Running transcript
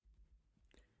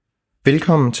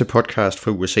Velkommen til podcast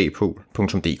fra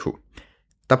USA.dk.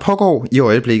 Der pågår i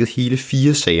øjeblikket hele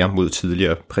 4 sager mod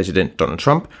tidligere præsident Donald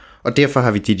Trump, og derfor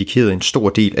har vi dedikeret en stor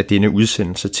del af denne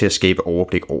udsendelse til at skabe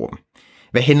overblik over dem.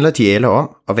 Hvad handler de alle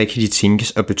om, og hvad kan de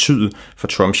tænkes at betyde for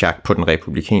Trumps jagt på den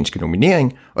republikanske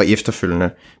nominering og efterfølgende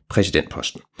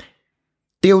præsidentposten?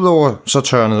 Derudover så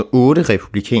tørnede 8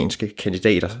 republikanske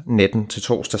kandidater natten til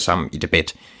torsdag sammen i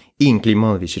debat. En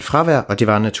glimrede ved sit fravær, og det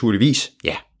var naturligvis,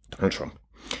 Donald Trump.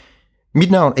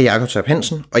 Mit navn er Jakob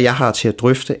Terp-Hansen, og jeg har til at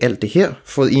drøfte alt det her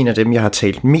fået en af dem, jeg har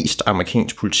talt mest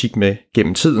amerikansk politik med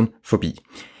gennem tiden forbi.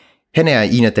 Han er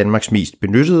en af Danmarks mest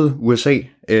benyttede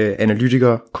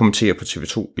USA-analytikere, kommenterer på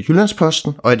TV2 og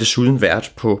Jyllands-Posten, og er desuden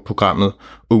vært på programmet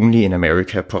Only in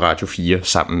America på Radio 4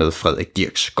 sammen med Frederik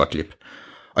Dirks Gottlieb.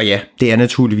 Og ja, det er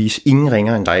naturligvis ingen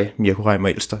ringere end dig, Mirco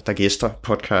Reimer-Elster, der gæster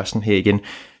podcasten her igen.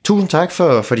 Tusind tak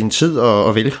for din tid,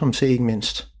 og velkommen til ikke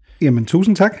mindst. Jamen,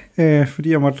 tusind tak, fordi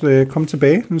jeg måtte komme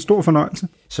tilbage. En stor fornøjelse.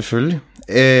 Selvfølgelig.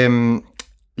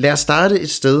 Lad os starte et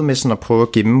sted med sådan at prøve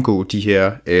at gennemgå de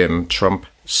her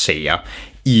Trump-sager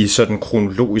i sådan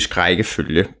kronologisk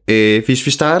rækkefølge. Hvis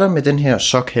vi starter med den her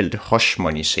såkaldte hush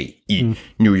money-sag i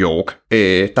New York,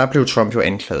 der blev Trump jo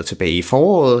anklaget tilbage i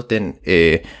foråret. Den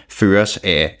føres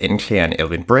af anklageren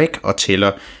Alvin Bragg og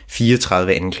tæller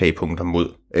 34 anklagepunkter mod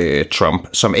Trump,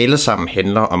 som alle sammen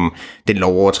handler om den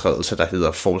lovovertrædelse, der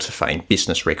hedder falsifying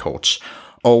business records.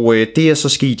 Og det er så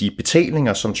sket i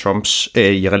betalinger, som Trumps,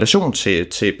 i relation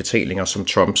til betalinger, som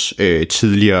Trumps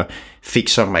tidligere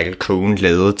fikser Michael Cohen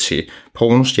lavede til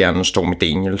pornostjernen Stormy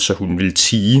Daniels, så hun ville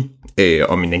tie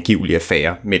om en angivelig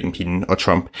affære mellem hende og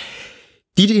Trump.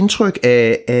 Dit indtryk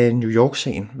af New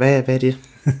York-sagen, hvad er det?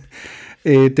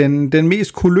 Den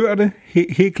mest kulørte,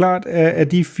 helt klart, af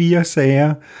de 4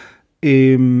 sager,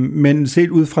 men set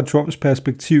ud fra Trumps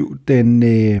perspektiv, den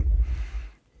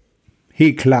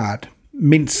helt klart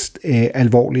mindst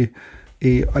alvorlig.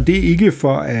 Og det er ikke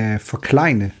for at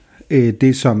forklejne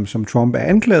det, som Trump er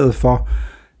anklaget for,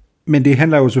 men det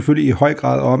handler jo selvfølgelig i høj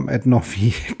grad om, at når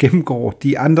vi gennemgår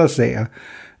de andre sager,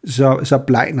 så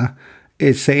blegner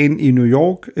sagen i New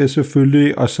York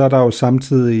selvfølgelig, og så er der jo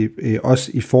samtidig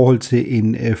også i forhold til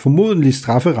en formodentlig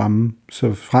strafferamme,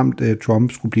 så fremt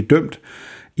Trump skulle blive dømt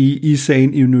i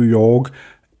sagen i New York,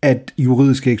 at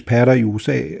juridiske eksperter i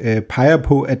USA peger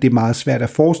på, at det er meget svært at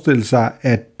forestille sig,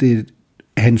 at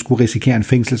han skulle risikere en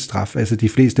fængselsstraf. Altså de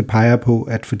fleste peger på,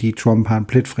 at fordi Trump har en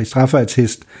pletfri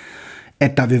straffeattest,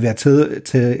 at der vil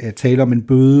være tale om en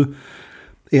bøde.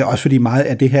 Også fordi meget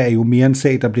af det her er jo mere en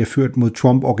sag, der bliver ført mod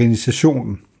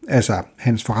Trump-organisationen, altså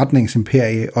hans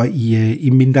forretningsimperie, og i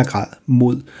mindre grad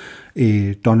mod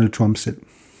Donald Trump selv.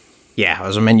 Ja,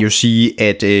 og så man jo sige,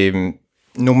 at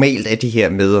normalt er det her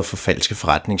med at forfalske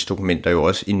forretningsdokumenter jo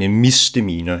også en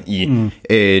misdemeanor i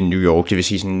New York, det vil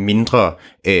sige sådan en mindre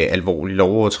alvorlig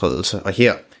lovovertrædelse, og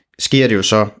her sker det jo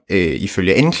så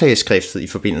ifølge anklageskriftet i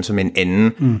forbindelse med en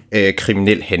anden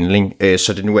kriminel handling,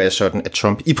 så det nu er sådan, at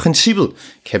Trump i princippet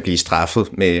kan blive straffet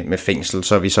med fængsel,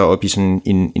 så er vi så oppe i sådan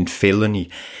en felony.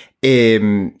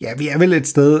 Ja, vi er vel et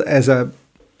sted, altså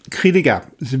kritikere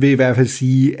vil i hvert fald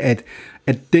sige, at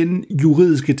den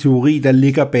juridiske teori, der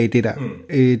ligger bag det der,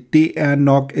 det er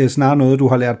nok snarere noget, du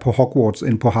har lært på Hogwarts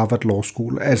end på Harvard Law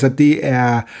School. Altså det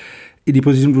er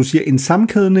præcis som du siger, en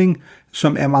sammenkædning,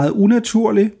 som er meget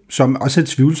unaturlig, som også er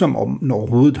tvivlsom om, når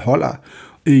overhovedet holder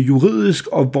juridisk,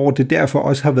 og hvor det derfor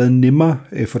også har været nemmere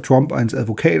for Trump og hans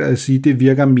advokater at sige, det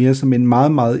virker mere som en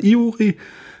meget, meget ivrig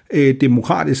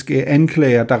demokratisk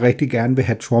anklager, der rigtig gerne vil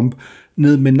have Trump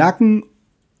ned med nakken.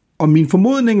 Og min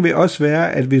formodning vil også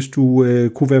være, at hvis du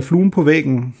kunne være fluen på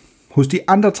væggen hos de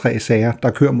andre 3 sager, der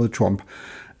kører mod Trump,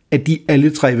 at de alle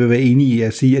 3 vil være enige i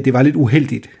at sige, at det var lidt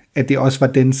uheldigt, at det også var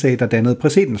den sag, der dannede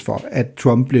præcedens for, at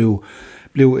Trump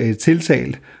blev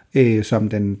tiltalt som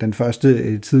den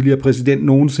første tidligere præsident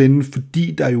nogensinde,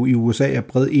 fordi der jo i USA er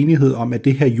bred enighed om, at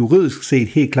det her juridisk set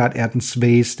helt klart er den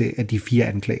svageste af de 4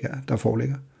 anklager, der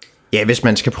foreligger. Ja, hvis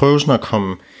man skal prøve sådan at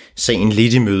komme sagen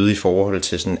lidt i møde i forhold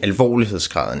til sådan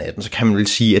alvorlighedsgraden af den, så kan man vel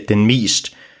sige, at den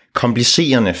mest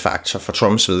komplicerende faktor for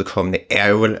Trumps vedkommende er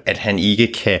jo, at han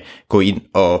ikke kan gå ind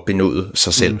og benåde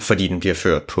sig selv, fordi den bliver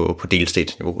ført på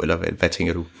delstatsniveau, eller hvad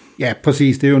tænker du? Ja,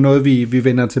 præcis. Det er jo noget, vi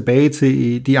vender tilbage til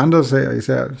i de andre sager,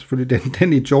 især selvfølgelig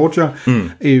den i Georgia.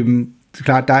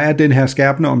 Klart, der er den her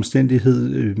skærpende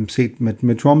omstændighed set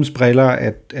med Trumps briller,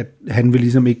 at han vil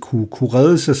ligesom ikke kunne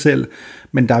redde sig selv,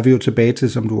 men der er vi jo tilbage til,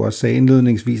 som du også sagde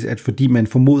indledningsvis, at fordi man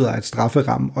formoder, at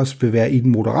strafferamme også vil være i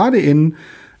den moderate ende,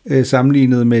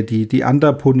 sammenlignet med de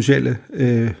andre potentielle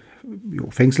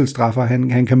fængselsstraffer,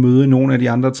 han kan møde i nogle af de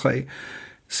andre 3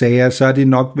 sager, så er det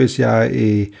nok, hvis jeg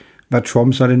var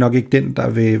Trump, så er det nok ikke den, der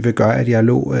vil gøre, at jeg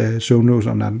lå søvnløs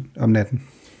om natten.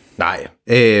 Nej,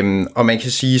 og man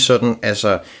kan sige sådan,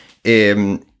 altså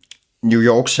New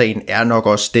York-sagen er nok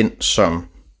også den, som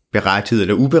berettiget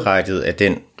eller uberettiget af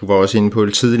den, du var også inde på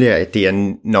det tidligere, at det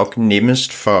er nok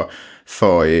nemmest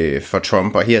for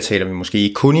Trump, og her taler vi måske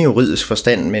ikke kun i juridisk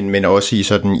forstand, men også i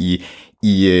sådan i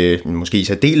måske i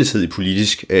særdeleshed i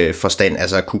politisk forstand,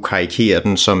 altså at kunne karikere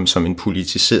den som en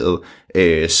politiseret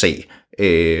sag,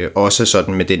 også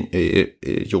sådan med den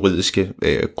juridiske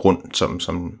grund,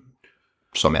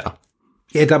 som er der.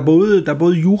 Ja, der er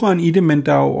både juraen i det, men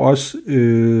der er jo også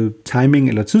timing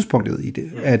eller tidspunktet i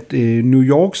det. At New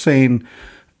York-sagen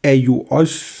er jo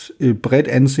også bredt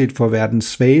anset for at være den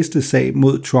svageste sag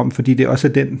mod Trump, fordi det også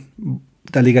er den,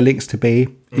 der ligger længst tilbage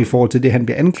i forhold til det, han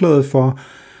bliver anklaget for.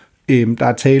 Der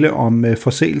er tale om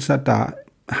forseelser, der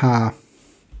har,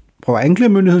 prøver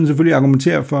anklagemyndigheden selvfølgelig at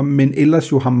argumentere for, men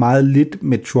ellers jo har meget lidt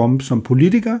med Trump som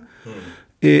politiker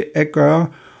at gøre.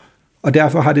 Og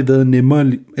derfor har det været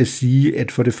nemmere at sige,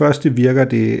 at for det første virker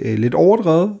det lidt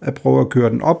overdrevet at prøve at køre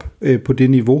den op på det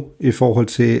niveau i forhold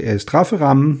til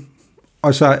strafferammen,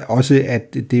 og så også,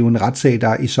 at det er jo en retssag,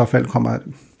 der i så fald kommer,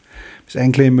 hvis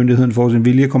anklagemyndigheden får sin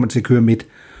vilje, kommer til at køre midt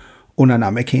under en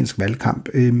amerikansk valgkamp.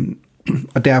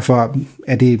 Og derfor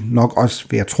er det nok også,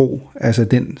 vil jeg tro, altså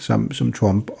den, som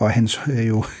Trump og hans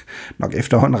jo nok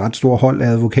efterhånden ret store hold af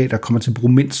advokater kommer til at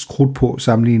bruge mindst krudt på,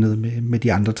 sammenlignet med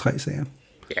de andre 3 sager.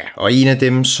 Ja, og en af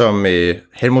dem, som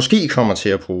han måske kommer til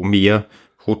at bruge mere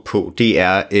krudt på, det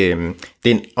er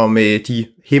den om de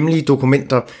hemmelige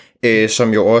dokumenter,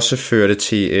 som jo også førte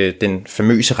til den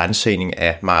famøse ransagning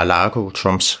af Mar-a-Lago,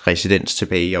 Trumps residens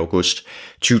tilbage i august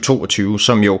 2022,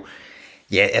 som jo,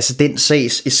 ja, altså den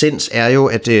sags essens er jo,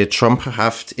 at Trump har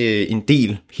haft en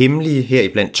del hemmelige,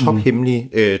 heriblandt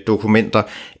tophemmelige dokumenter,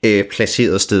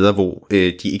 placeret steder, hvor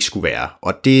de ikke skulle være.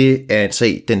 Og det er en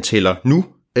sag, den tæller nu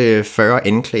 40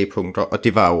 anklagepunkter, og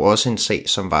det var jo også en sag,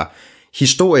 som var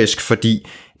historisk, fordi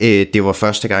det var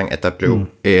første gang, at der blev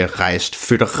rejst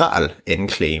føderal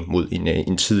anklage mod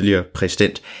en tidligere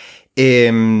præsident.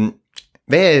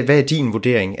 Hvad er din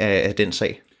vurdering af den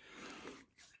sag?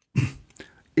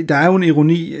 Der er jo en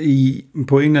ironi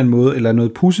på en eller anden måde, eller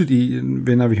noget pudsigt i,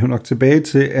 vender vi jo nok tilbage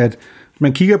til, at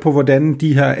man kigger på, hvordan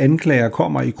de her anklager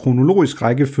kommer i kronologisk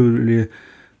rækkefølge,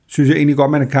 synes jeg egentlig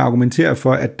godt, man kan argumentere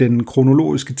for, at den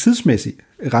kronologiske tidsmæssige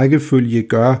rækkefølge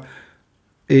gør,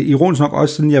 ironisk nok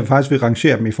også sådan, jeg faktisk vil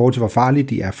rangere dem i forhold til, hvor farlige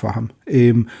de er for ham.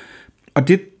 Og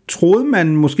det troede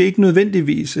man måske ikke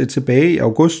nødvendigvis tilbage i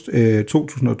august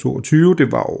 2022.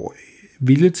 Det var jo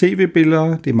vilde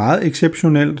tv-billeder, det er meget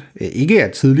exceptionelt. Ikke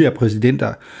at tidligere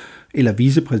præsidenter eller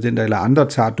vicepræsidenter eller andre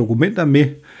tager dokumenter med,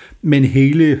 men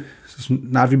hele, så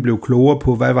snart vi blev klogere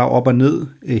på, hvad var op og ned,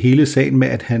 hele sagen med,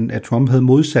 at Trump havde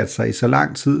modsat sig i så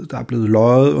lang tid, der er blevet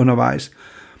løjet undervejs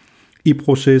i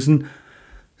processen.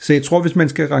 Så jeg tror, hvis man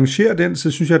skal rangere den,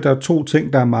 så synes jeg, at der er 2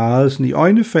 ting, der er meget sådan i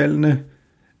øjnefaldende.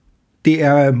 Det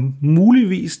er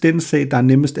muligvis den sag, der er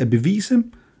nemmest at bevise,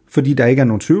 fordi der ikke er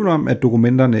nogen tvivl om, at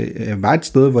dokumenterne var et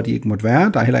sted, hvor de ikke måtte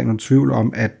være. Der er heller ikke nogen tvivl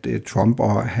om, at Trump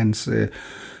og hans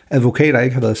advokater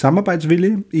ikke har været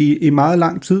samarbejdsvillige i meget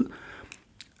lang tid.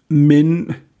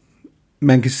 Men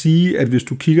man kan sige, at hvis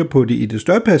du kigger på det i det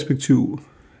større perspektiv,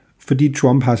 fordi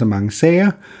Trump har så mange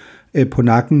sager på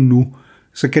nakken nu,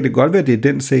 så kan det godt være, at det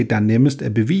er den sag, der er nemmest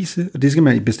at bevise, og det skal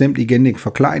man bestemt igen ikke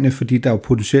forklejne, fordi der jo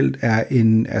potentielt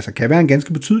er kan være en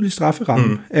ganske betydelig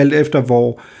strafferamme, alt efter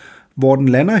hvor den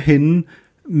lander henne,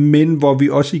 men hvor vi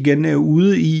også igen er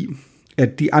ude i,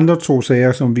 at de andre 2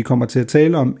 sager, som vi kommer til at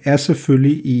tale om, er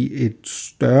selvfølgelig i et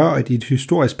større og et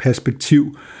historisk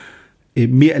perspektiv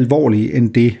mere alvorlige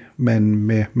end det, man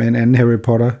med en anden Harry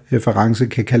Potter-reference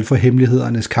kan kalde for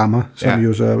hemmelighedernes kammer, som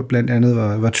jo så blandt andet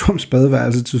var Trumps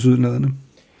badeværelse til sydnaderne.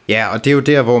 Ja, og det er jo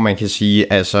der, hvor man kan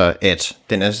sige, altså, at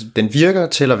den virker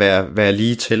til at være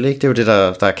lige til, ikke? Det er jo det,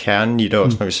 der er kernen i det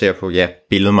også, når vi ser på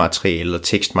billedmaterialet og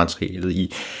tekstmaterialet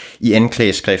i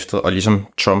anklageskriftet, og ligesom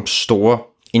Trumps store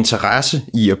interesse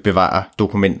i at bevare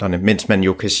dokumenterne, mens man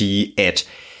jo kan sige, at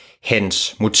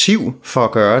hans motiv for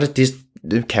at gøre det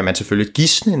kan man selvfølgelig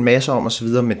gisne en masse om osv.,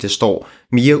 men det står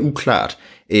mere uklart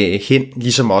hen,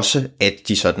 ligesom også, at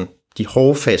de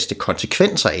hårdfaste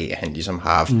konsekvenser af, at han ligesom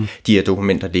har haft de her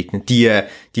dokumenter liggende, de er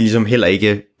ligesom heller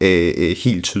ikke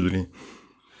helt tydelige.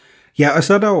 Ja, og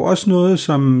så er der jo også noget,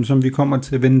 som vi kommer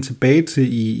til at vende tilbage til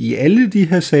i alle de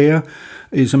her sager,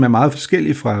 som er meget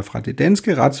forskellige fra det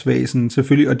danske retsvæsen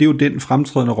selvfølgelig, og det er jo den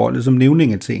fremtrædende rolle, som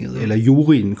nævningetinget eller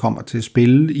juryen kommer til at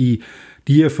spille i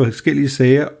de her forskellige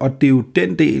sager, og det er jo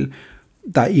den del,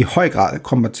 der i høj grad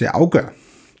kommer til at afgøre,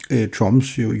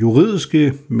 Trumps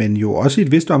juridiske, men jo også i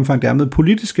et vist omfang dermed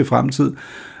politiske fremtid,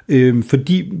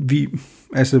 fordi vi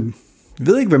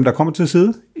ved ikke, hvem der kommer til at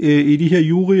sidde i de her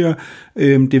juryer.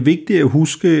 Det er vigtigt at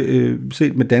huske,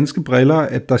 set med danske briller,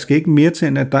 at der skal ikke mere til,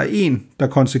 end at der er en, der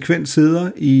konsekvent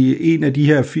sidder i en af de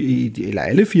her, eller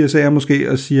alle 4 sager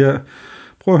måske, og siger,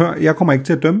 prøv at høre, jeg kommer ikke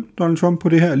til at dømme Donald Trump på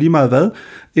det her, lige meget hvad.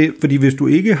 Fordi hvis du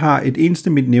ikke har et eneste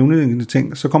mit nævnende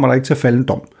ting, så kommer der ikke til at falde en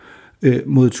dom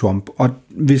mod Trump. Og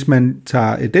hvis man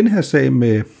tager den her sag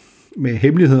med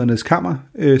hemmelighedernes kammer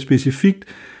specifikt,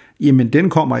 jamen den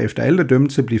kommer efter alle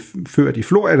dømt til at blive ført i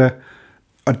Florida,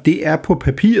 og det er på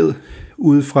papiret,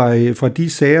 ud fra de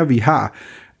sager, vi har,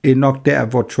 nok der,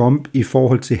 hvor Trump i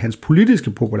forhold til hans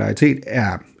politiske popularitet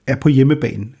er på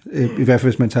hjemmebane. I hvert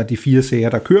fald, hvis man tager de 4 sager,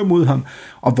 der kører mod ham,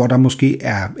 og hvor der måske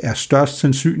er størst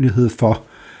sandsynlighed for,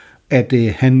 at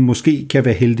han måske kan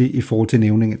være heldig i forhold til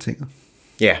nævning af tinget.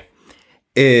 Ja.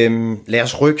 Lad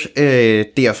os rykke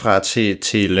derfra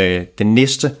til den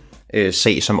næste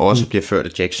sag, som også bliver ført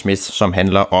af Jack Smith, som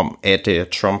handler om, at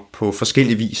Trump på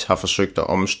forskellig vis har forsøgt at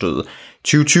omstøde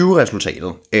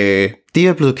 2020-resultatet. Det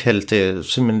er blevet kaldt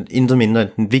simpelthen intet mindre end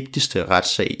den vigtigste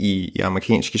retssag i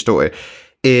amerikansk historie.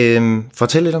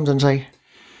 Fortæl lidt om den sag.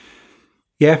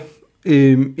 Ja,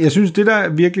 jeg synes, det der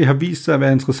virkelig har vist sig at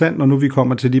være interessant, når nu vi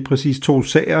kommer til de præcis 2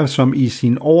 sager, som i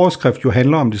sin overskrift jo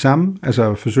handler om det samme,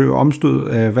 altså forsøg at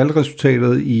omstøde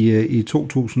valgresultatet i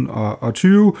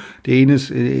 2020. Det ene,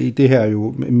 det her er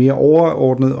jo mere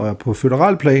overordnet og på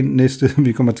føderalplan, næste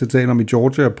vi kommer til at tale om i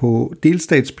Georgia på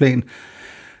delstatsplan,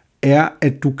 er,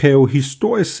 at du kan jo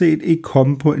historisk set ikke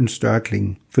komme på en større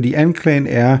klinge. Fordi anklagen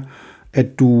er,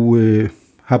 at du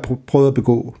har prøvet at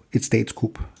begå et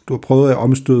statskup. Du har prøvet at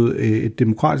omstøde et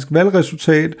demokratisk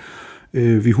valgresultat.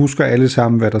 Vi husker alle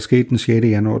sammen, hvad der skete den 6.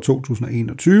 januar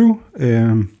 2021.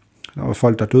 Der var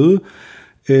folk, der døde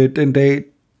den dag.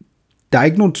 Der er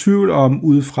ikke nogen tvivl om,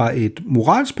 ud fra et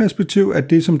moralsk perspektiv, at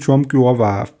det, som Trump gjorde,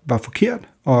 var forkert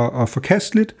og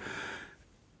forkasteligt.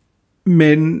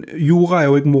 Men jura er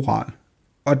jo ikke moral.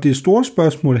 Og det store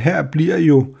spørgsmål her bliver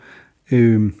jo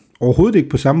overhovedet ikke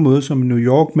på samme måde som i New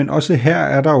York, men også her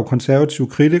er der jo konservative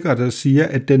kritikere, der siger,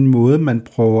 at den måde, man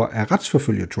prøver at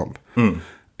retsforfølge Trump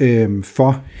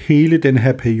for hele den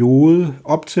her periode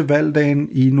op til valgdagen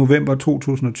i november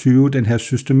 2020, den her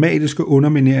systematiske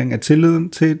underminering af tilliden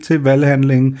til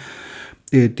valghandlingen,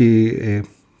 det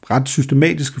ret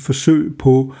systematiske forsøg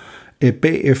på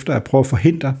bagefter at prøve at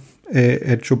forhindre,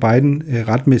 at Joe Biden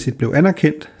retmæssigt blev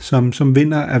anerkendt som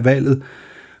vinder af valget.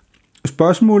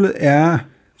 Spørgsmålet er,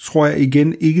 tror jeg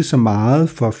igen, ikke så meget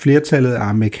for flertallet af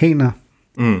amerikanere,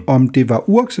 om det var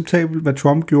uacceptabelt, hvad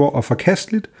Trump gjorde, og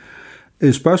forkasteligt.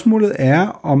 Spørgsmålet er,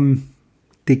 om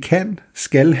det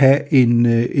skal have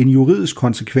en juridisk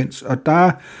konsekvens, og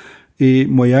der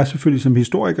må jeg selvfølgelig som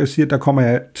historiker sige, at der kommer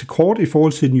jeg til kort i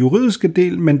forhold til den juridiske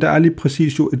del, men der er lige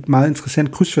præcis jo et meget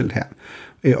interessant krydsfelt her,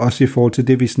 også i forhold til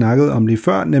det, vi snakkede om lige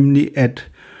før, nemlig at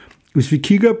hvis vi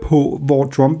kigger på, hvor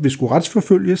Trump vil skulle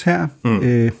retsforfølges her,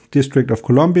 District of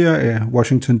Columbia,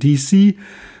 Washington D.C.,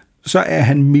 så er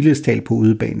han mildest talt på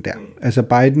udebane der. Altså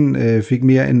Biden fik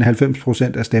mere end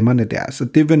 90% af stemmerne der, så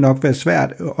det vil nok være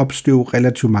svært at opstøve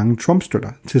relativt mange Trump-støtter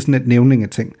til sådan et nævning af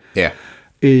ting. Ja.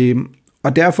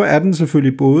 Og derfor er den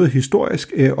selvfølgelig både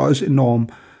historisk også enormt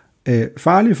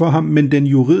farlig for ham, men den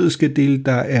juridiske del,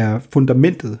 der er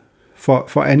fundamentet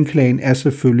for anklagen, er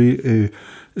selvfølgelig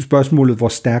spørgsmålet, hvor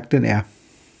stærk den er.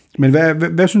 Men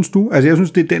hvad synes du? Altså jeg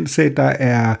synes, det er den sag, der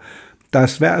er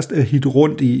sværest at hitte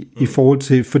rundt i forhold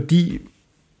til, fordi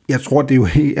jeg tror, det jo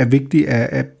er vigtigt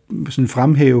at sådan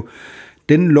fremhæve,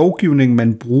 den lovgivning,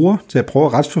 man bruger til at prøve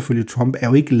at retsforfølge Trump, er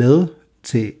jo ikke lavet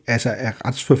til at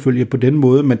retsforfølge på den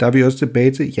måde, men der er vi også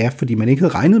tilbage til, ja, fordi man ikke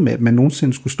havde regnet med, at man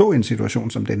nogensinde skulle stå i en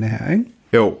situation som denne her, ikke?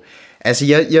 Jo, altså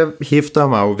jeg hæfter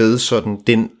mig jo ved sådan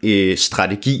den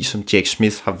strategi, som Jack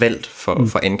Smith har valgt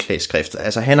for anklageskriftet.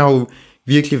 Altså han har jo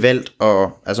virkelig valgt at,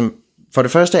 altså for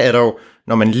det første er der jo,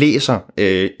 når man læser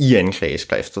i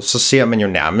anklageskriftet, så ser man jo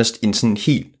nærmest en sådan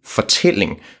helt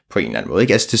fortælling på en eller anden måde,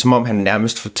 ikke? Altså det er som om han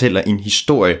nærmest fortæller en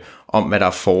historie om, hvad der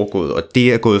er foregået, og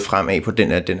det er gået fremad på den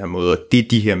her måde, og det er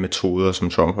de her metoder, som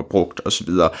Trump har brugt osv.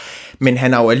 Men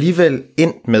han har jo alligevel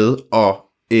endt med at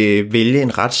vælge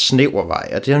en ret snæver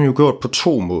vej, og det har han jo gjort på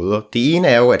 2 måder. Det ene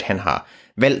er jo, at han har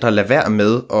valgt at lade være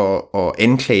med at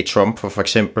anklage Trump for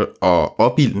eksempel at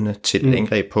opildne til et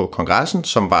angreb på kongressen,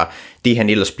 som var det, han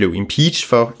ellers blev impeached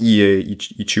for i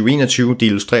 2021. Det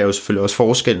illustrerer jo selvfølgelig også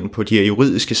forskellen på de her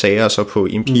juridiske sager og så på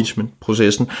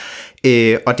impeachment-processen.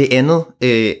 Og det andet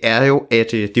er jo, at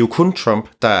det er jo kun Trump,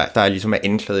 der ligesom er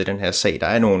anklaget i den her sag. Der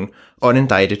er nogle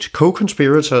unindicted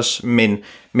co-conspirators,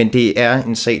 men det er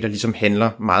en sag, der ligesom handler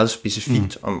meget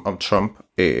specifikt om Trump.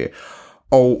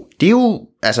 Og det er jo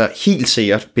altså helt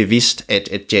sikkert bevidst,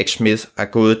 at Jack Smith er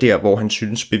gået der, hvor han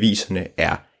synes beviserne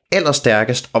er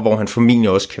allerstærkest, og hvor han formentlig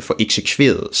også kan få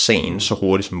eksekveret sagen så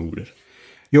hurtigt som muligt.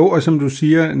 Jo, og som du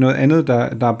siger, noget andet,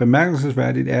 der er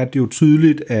bemærkelsesværdigt, er, at det er jo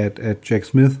tydeligt, at Jack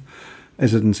Smith,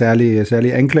 altså den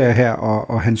særlige anklager her,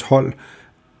 og hans hold,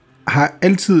 har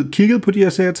altid kigget på de her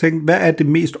sager og tænkt, hvad er det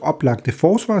mest oplagte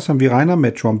forsvar, som vi regner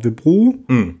med, at Trump vil bruge?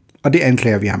 Og det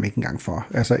anklager vi ham ikke engang for.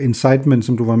 Altså incitement,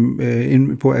 som du var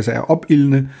inde på, altså er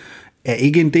opildne, er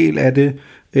ikke en del af det.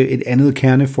 Et andet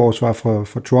kerneforsvar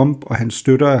for Trump og hans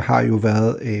støtter har jo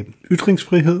været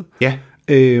ytringsfrihed. Ja.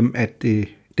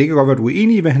 Det kan godt være, du er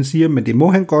enig i, hvad han siger, men det må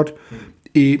han godt.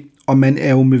 Og man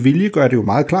er jo med vilje, gør det jo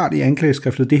meget klart i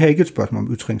anklageskriftet, det her er ikke et spørgsmål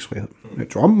om ytringsfrihed.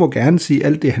 Trump må gerne sige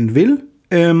alt det, han vil.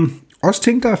 Også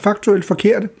ting, der er faktuelt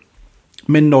forkerte.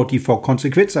 Men når de får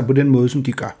konsekvenser på den måde, som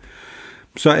de gør,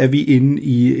 så er vi inde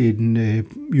i en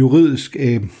juridisk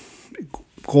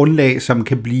grundlag, som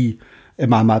kan blive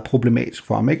meget, meget problematisk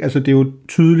for ham. Ikke? Altså, det er jo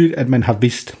tydeligt, at man har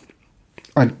vidst,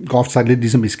 og groft sagt lidt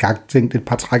ligesom i skak, tænkt et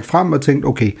par træk frem og tænkt,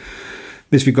 okay,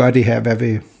 hvis vi gør det her,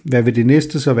 hvad vil det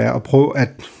næste så være? Og prøve at,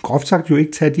 groft sagt, jo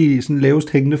ikke tage de sådan lavest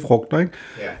hængende frugter. Ikke?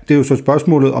 Ja. Det er jo så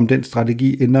spørgsmålet, om den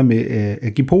strategi ender med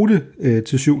at give på det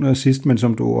til syvende og sidst, men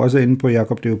som du også er inde på,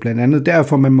 Jakob, det er jo blandt andet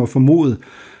derfor, man må formode,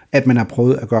 at man har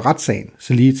prøvet at gøre retssagen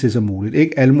så lige til som muligt.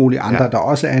 Ikke alle mulige andre, der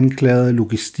også er anklaget,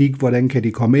 logistik, hvordan kan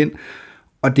de komme ind?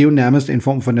 Og det er jo nærmest en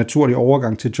form for naturlig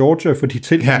overgang til Georgia, fordi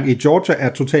tilgangen i Georgia er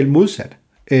totalt modsat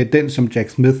den, som Jack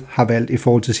Smith har valgt i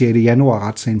forhold til 6. januar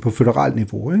retssagen på føderalt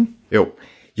niveau, ikke?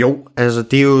 Jo, altså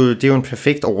det er jo en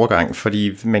perfekt overgang,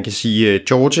 fordi man kan sige, at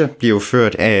Georgia bliver jo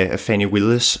ført af Fannie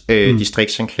Willis,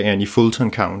 distriktsanklageren i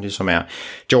Fulton County, som er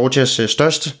Georgias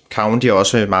største county, og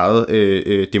også meget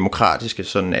demokratiske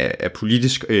sådan af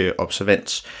politisk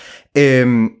observans.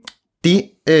 Det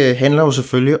handler jo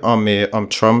selvfølgelig om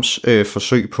Trumps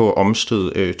forsøg på at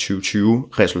omstøde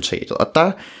 2020-resultatet, og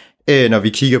der når vi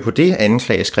kigger på det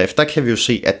anklageskrift, der kan vi jo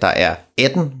se, at der er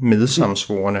 18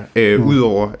 medsamsvorne ud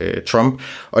over Trump,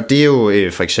 og det er jo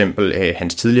for eksempel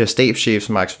hans tidligere stabschef,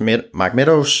 Mark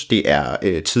Meadows, det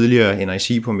er tidligere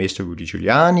NRC-borgmester Rudy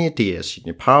Giuliani, det er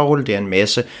Sidney Powell, det er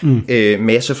en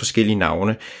masse forskellige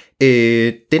navne.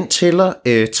 Den tæller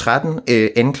 13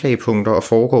 anklagepunkter og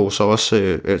foregår så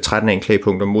også 13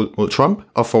 anklagepunkter mod Trump,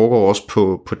 og foregår også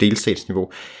på delstatsniveau.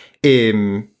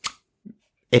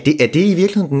 Er det i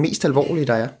virkeligheden den mest alvorlige,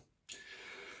 der er?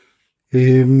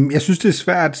 Jeg synes, det er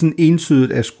svært sådan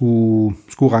entydigt at skulle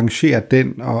rangere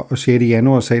den og 6.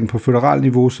 januar-sagen på føderalt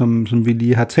niveau, som vi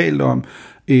lige har talt om,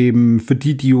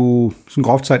 fordi de jo sådan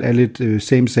groft sagt er lidt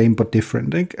same but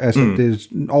different. Ikke? Altså, det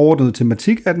overordnede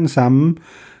tematik er den samme,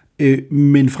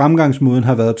 men fremgangsmåden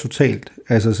har været totalt,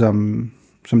 altså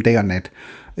som dag og nat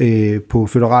på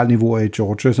føderalt niveau i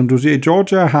Georgia. Som du siger, i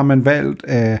Georgia har man valgt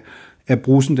at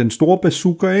bruge sådan den store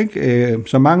bazooka, ikke?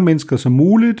 Så mange mennesker som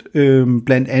muligt,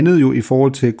 blandt andet jo i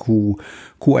forhold til at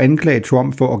kunne anklage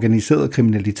Trump for organiseret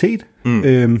kriminalitet.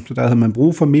 Så der havde man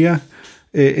brug for mere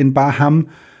end bare ham.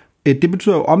 Det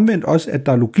betyder jo omvendt også, at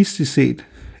der logistisk set,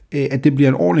 at det bliver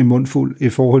en ordentlig mundfuld i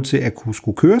forhold til at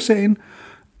skulle køre sagen.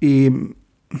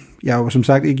 Jeg er jo som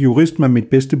sagt ikke jurist, men mit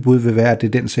bedste bud vil være, at det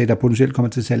er den sag, der potentielt kommer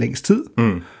til at tage længst tid.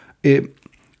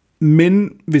 Men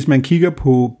hvis man kigger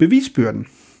på bevisbyrden,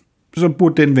 så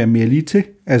burde den være mere lige til.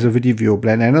 Altså fordi vi jo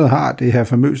blandt andet har det her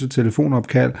famøse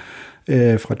telefonopkald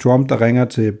fra Trump, der ringer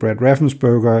til Brad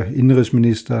Raffensperger,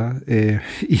 indrigsminister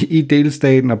i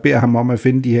delstaten, og beder ham om at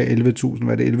finde de her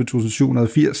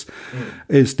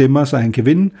 11.780 stemmer, så han kan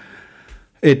vinde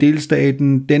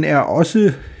delstaten. Den er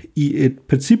også i et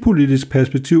partipolitisk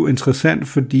perspektiv interessant,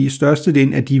 fordi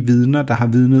størstedelen af de vidner, der har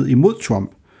vidnet imod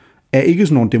Trump, er ikke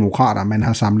sådan nogle demokrater, man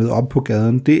har samlet op på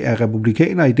gaden. Det er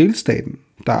republikanere i delstaten,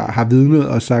 der har vidnet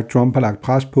og sagt, at Trump har lagt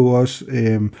pres på os,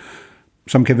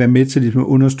 som kan være med til ligesom at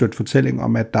understøtte fortælling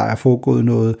om, at der er foregået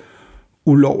noget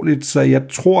ulovligt. Så jeg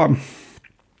tror,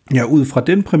 jeg ud fra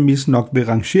den præmis nok vil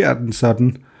rangere den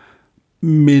sådan,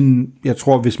 men jeg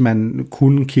tror, hvis man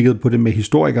kun kiggede på det med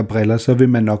historikerbriller, så vil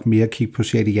man nok mere kigge på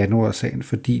 6. januar-sagen,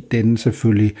 fordi den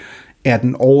selvfølgelig er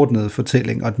den overordnede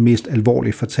fortælling og den mest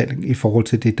alvorlige fortælling i forhold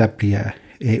til det, der bliver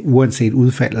uanset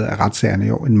udfaldet af retssagerne,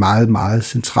 jo en meget, meget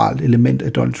centralt element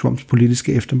af Donald Trumps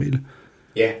politiske eftermæle.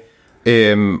 Ja,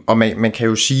 og man kan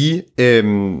jo sige,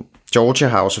 Georgia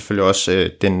har jo selvfølgelig også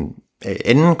den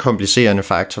anden komplicerende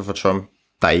faktor for Trump.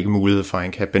 Der er ikke mulighed for, at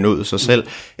han kan benåde sig selv.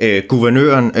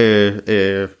 Guvernøren,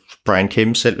 Brian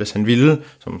Kemp selv, hvis han ville,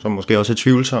 som måske også er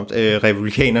tvivlsomt,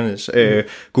 republikanernes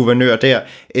guvernør der,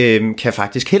 kan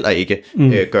faktisk heller ikke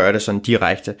gøre det sådan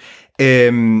direkte.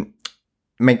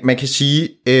 Man kan sige,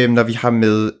 når vi har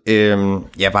med,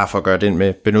 bare for at gøre den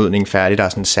med benådning færdig, der er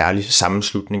sådan en særlig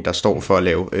sammenslutning, der står for at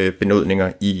lave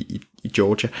benådninger i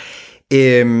Georgia.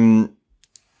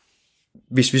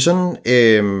 Hvis vi sådan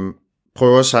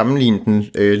prøver at sammenligne den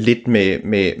lidt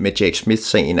med Jack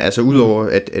Smith-sagen, altså udover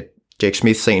at Jack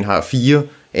Smith-sagen har 4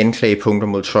 anklagepunkter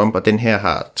mod Trump, og den her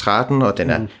har 13, og den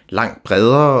er langt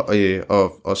bredere,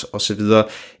 og så videre.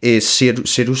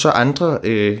 Ser du så andre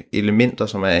elementer,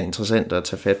 som er interessante at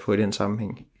tage fat på i den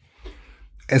sammenhæng?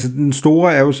 Altså den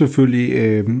store er jo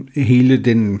selvfølgelig hele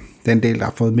den del, der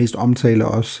har fået mest omtale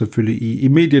også selvfølgelig i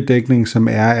mediedækning, som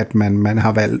er, at man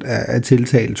har valgt at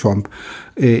tiltale Trump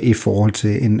i forhold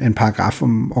til en paragraf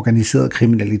om organiseret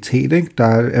kriminalitet. Ikke? Der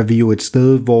er vi jo et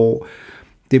sted, hvor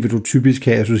det vil du typisk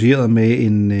have associeret med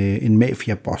en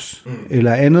mafia-boss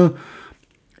eller andet.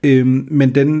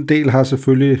 Men den del har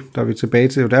selvfølgelig, der er vi tilbage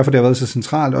til, og derfor det har været så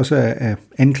centralt også at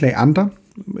anklage andre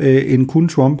end kun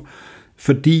Trump,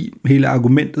 fordi hele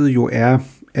argumentet jo er,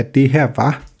 at det her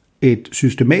var et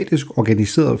systematisk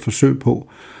organiseret forsøg på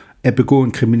at begå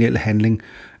en kriminel handling.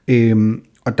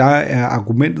 Og der er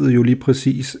argumentet jo lige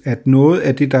præcis, at noget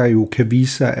af det, der jo kan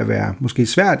vise sig at være måske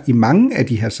svært i mange af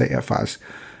de her sager faktisk,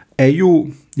 er jo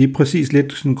lige præcis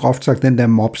lidt sådan groft sagt den der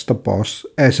mobster-boss.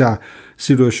 Altså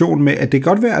situationen med, at det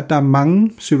kan godt være, at der er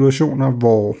mange situationer,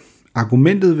 hvor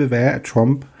argumentet vil være, at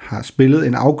Trump har spillet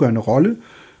en afgørende rolle,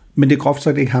 men det er groft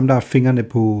sagt ikke ham, der har fingrene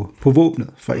på våbnet,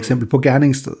 for eksempel på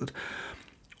gerningsstedet.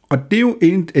 Og det er jo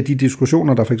en af de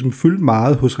diskussioner, der for eksempel fyldte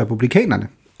meget hos republikanerne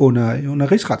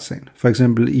under rigsretssagen. For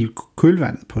eksempel i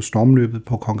kølvandet på stormløbet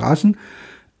på kongressen,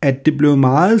 at det blev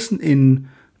meget sådan en,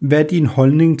 hvad er din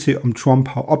holdning til, om Trump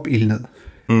har opildnet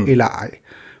eller ej?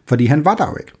 Fordi han var der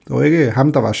jo ikke. Det var ikke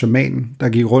ham, der var shamanen, der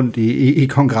gik rundt i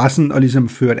kongressen og ligesom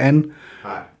førte an.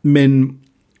 Nej. Men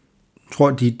jeg tror,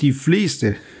 de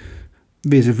fleste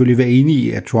vil selvfølgelig være enige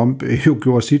i, at Trump jo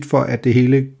gjorde sit for, at det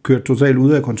hele kørte totalt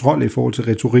ud af kontrol i forhold til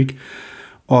retorik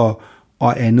og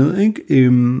andet. Ikke?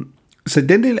 Så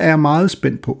den del er jeg meget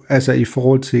spændt på. Altså i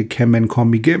forhold til, kan man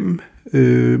komme igennem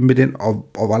med den, og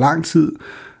hvor lang tid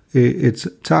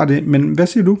tager det. Men hvad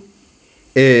siger du?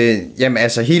 Jamen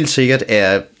altså helt sikkert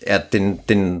er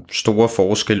den store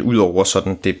forskel ud over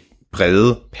sådan det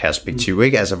brede perspektiv,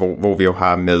 ikke? Altså hvor vi jo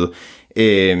har med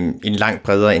en langt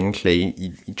bredere anklage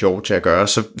i Georgia at gøre,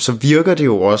 så virker det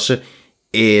jo også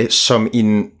som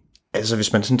en, altså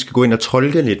hvis man sådan skal gå ind og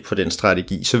tolke lidt på den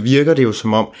strategi, så virker det jo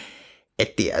som om,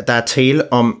 at der er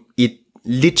tale om et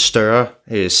lidt større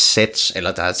sats,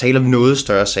 eller der er tale om noget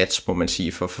større sats, må man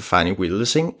sige, for Fani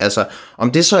Willis, ikke? Altså,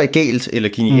 om det så er galt eller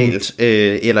genialt,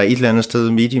 eller et eller andet sted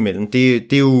midt imellem,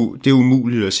 det er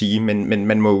umuligt at sige, men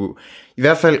man må jo i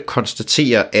hvert fald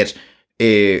konstatere, at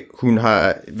hun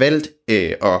har valgt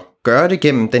at gøre det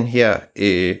gennem den her,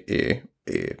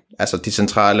 altså det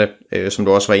centrale, som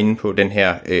du også var inde på, den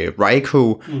her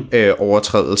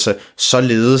RICO-overtrædelse,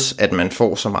 således at man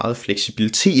får så meget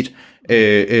fleksibilitet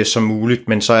som muligt,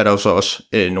 men så er der jo så også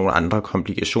nogle andre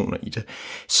komplikationer i det.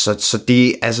 Så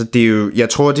det er jo, jeg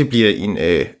tror det bliver en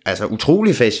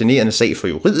utrolig fascinerende sag for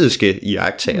juridiske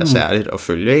iagttager særligt at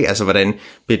følge, ikke? Altså hvordan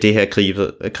bliver det her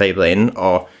grebet an,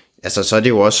 og altså så er det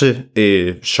jo også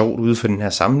sjovt ude for den her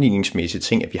sammenligningsmæssige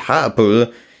ting, at vi har både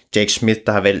Jack Smith,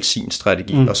 der har valgt sin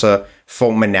strategi, og så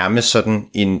får man nærmest sådan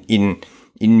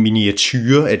en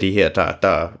miniature af det her,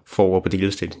 der foregår på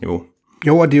delstatsniveau.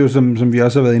 Jo, og det er jo, som vi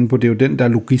også har været inde på, det er jo den, der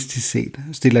logistisk set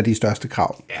stiller de største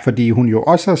krav. Ja. Fordi hun jo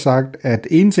også har sagt, at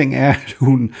en ting er, at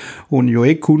hun jo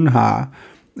ikke kun har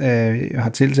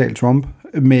tiltalt Trump,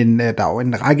 men der er jo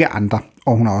en række andre.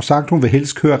 Og hun har jo sagt, at hun vil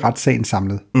helst køre retssagen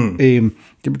samlet.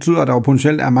 Det betyder, at der jo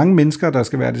potentielt er mange mennesker, der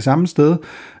skal være det samme sted.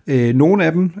 Nogle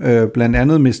af dem, blandt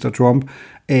andet Mr. Trump,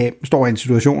 står i en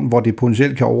situation, hvor det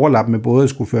potentielt kan overlappe med både at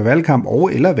skulle føre valgkamp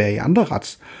og eller være i andre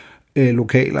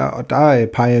retslokaler. Og der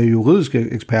peger juridiske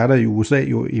eksperter i USA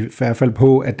jo i hvert fald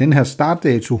på, at den her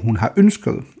startdato, hun har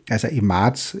ønsket, altså i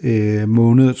marts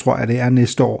måned, tror jeg det er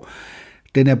næste år,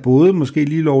 den er både måske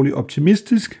lige lovligt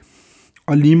optimistisk,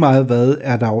 og lige meget hvad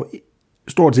er der jo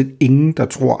stort set ingen, der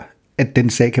tror, at den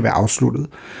sag kan være afsluttet,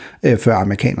 før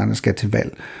amerikanerne skal til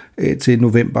valg til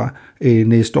november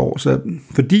næste år. Så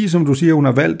fordi, som du siger, hun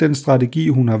har valgt den strategi,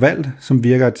 hun har valgt, som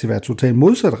virker til at være totalt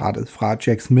modsatrettet fra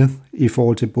Jack Smith i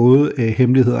forhold til både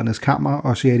Hemmelighedernes Kammer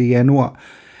og 6. januar.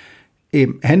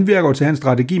 Han virker jo til hans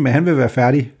strategi, men han vil være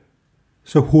færdig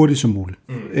så hurtigt som muligt.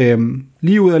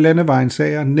 Lige ud af landevejen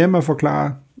sager, nem at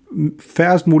forklare,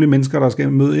 færrest mulige mennesker, der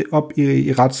skal møde op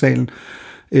i retssalen,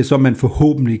 så man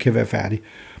forhåbentlig kan være færdig,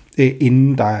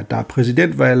 inden der er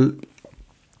præsidentvalg.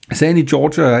 Sagen i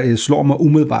Georgia slår mig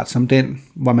umiddelbart som den,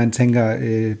 hvor man tænker,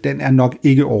 den er nok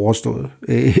ikke overstået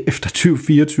efter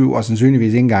 2024, og sandsynligvis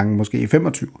ikke engang måske i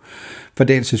 25 for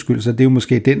den sags skyld. Så det er jo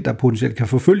måske den, der potentielt kan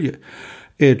forfølge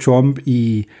Trump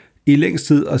i længst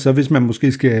tid, og så hvis man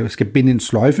måske skal binde en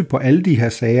sløjfe på alle de her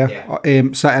sager,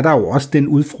 så er der jo også den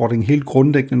udfordring helt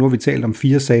grundlæggende. Nu har vi talt om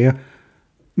 4 sager,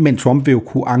 men Trump vil jo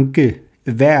kunne anke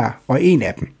hver og en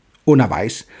af dem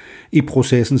undervejs i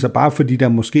processen, så bare fordi der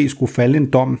måske skulle falde en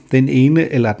dom den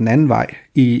ene eller den anden vej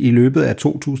i løbet af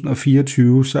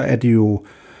 2024, så er det jo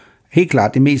helt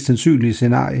klart det mest sandsynlige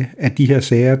scenarie, at de her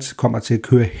sager kommer til at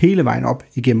køre hele vejen op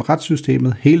igennem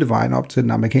retssystemet, hele vejen op til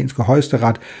den amerikanske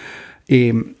højesteret.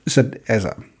 Så altså,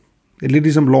 det er lidt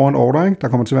ligesom Law and Order, ikke? Der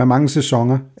kommer til at være mange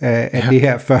sæsoner af det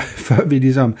her, før vi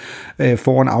ligesom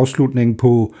får en afslutning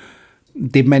på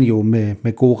det, man jo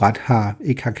med god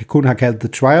ret kun har kaldt the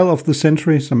trial of the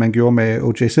century, som man gjorde med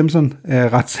O.J. Simpson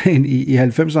retssagen i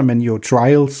 90'erne, men jo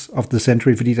trials of the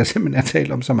century, fordi der simpelthen er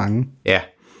talt om så mange. Ja,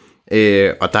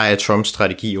 og der er Trumps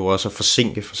strategi jo også at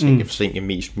forsinke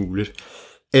mest muligt.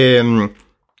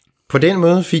 På den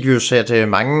måde fik vi jo sat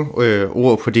mange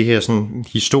ord på det her sådan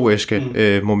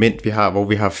historiske moment, vi har, hvor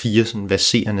vi har 4 sådan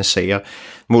verserende sager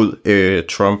mod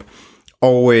Trump.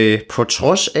 Og på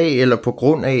trods af, eller på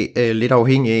grund af, lidt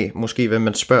afhængig af måske hvad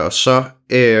man spørger, så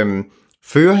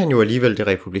fører han jo alligevel det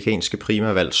republikanske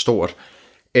primærvalg stort.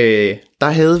 Der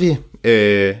havde vi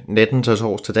natten til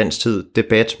torsdag dansk tid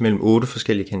debat mellem 8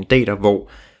 forskellige kandidater, hvor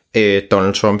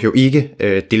Donald Trump jo ikke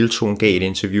deltog, gav et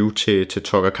interview til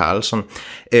Tucker Carlson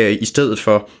i stedet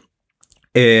for,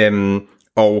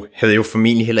 og havde jo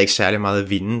formentlig heller ikke særlig meget at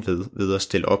vinde ved at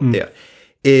stille op der.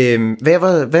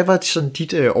 Hvad var sådan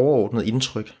dit overordnede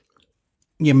indtryk?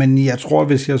 Jamen, jeg tror,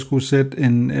 hvis jeg skulle sætte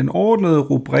en overordnet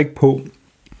rubrik på,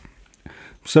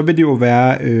 så vil det jo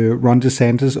være Ron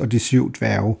DeSantis og de 7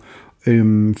 dværge.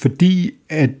 Fordi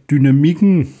at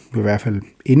dynamikken, i hvert fald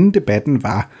inden debatten,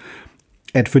 var,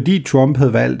 at fordi Trump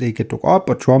havde valgt ikke at dukke op,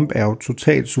 og Trump er jo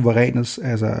totalt suverænets,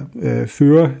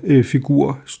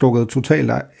 førerfigur, stukket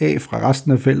totalt af fra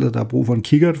resten af feltet, der er brug for en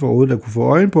kikkert for overhovedet, der kunne få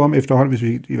øje på ham efterhånden, hvis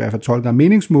vi i hvert fald tolker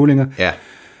meningsmålinger,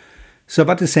 så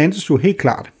var DeSantis jo helt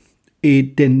klart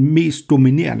den mest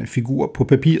dominerende figur på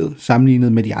papiret,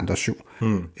 sammenlignet med de andre 7.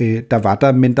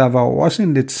 Men der var jo også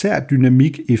en lidt sær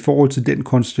dynamik i forhold til den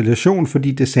konstellation,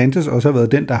 fordi DeSantis også har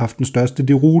været den, der har haft den største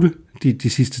derute de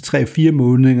sidste 3-4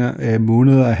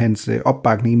 måneder, af hans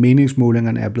opbakning i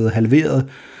meningsmålingerne er blevet halveret.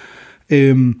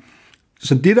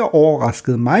 Så det, der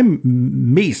overraskede mig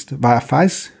mest, var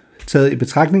faktisk taget i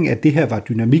betragtning, at det her var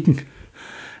dynamikken,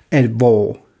 at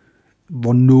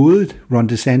hvor nådigt Ron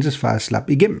DeSantis faktisk slap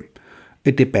igennem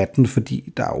debatten,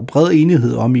 fordi der er jo bred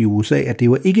enighed om i USA, at det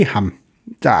var ikke ham,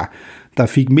 der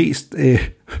fik mest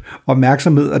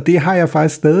opmærksomhed, og det har jeg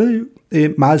faktisk stadig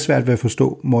meget svært ved at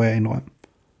forstå, må jeg indrømme.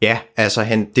 Ja, altså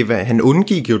han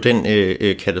undgik jo den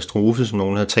katastrofe, som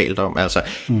nogen havde talt om. Altså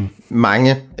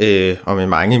mange, og med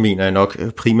mange mener jeg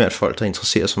nok primært folk, der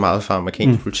interesserer sig meget for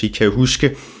amerikansk politik, kan jo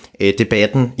huske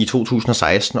debatten i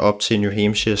 2016 op til New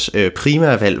Hampshires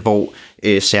primærvalg, hvor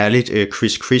særligt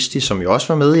Chris Christie, som jo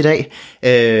også var med i dag,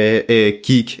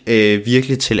 gik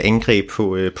virkelig til angreb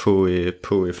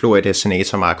på Floridas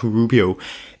senator Marco Rubio,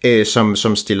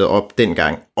 som stillede op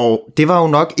dengang. Og det var jo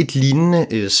nok et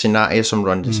lignende scenarie, som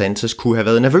Ron DeSantis kunne have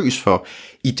været nervøs for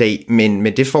i dag, men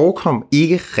det forekom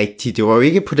ikke rigtigt. Det var jo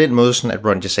ikke på den måde sådan, at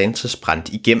Ron DeSantis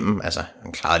brændte igennem. Altså,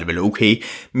 han klarede det vel okay,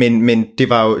 men det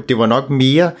var nok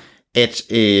mere, at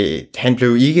han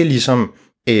blev ikke ligesom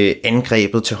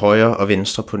angrebet til højre og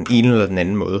venstre på den ene eller den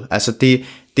anden måde. Altså,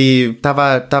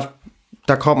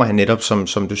 der kommer han netop,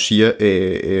 som du siger,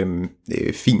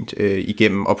 fint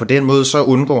igennem, og på den måde så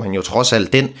undgår han jo trods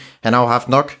alt den. Han har jo haft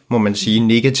nok, må man sige,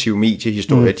 negativ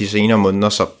mediehistorie de senere måneder,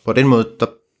 så på den måde,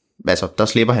 der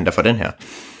slipper han der for den her.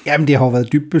 Jamen, det har jo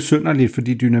været dybt besynderligt,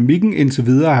 fordi dynamikken indtil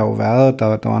videre har jo været,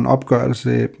 der var en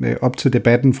opgørelse op til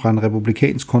debatten fra en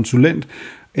republikansk konsulent,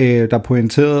 der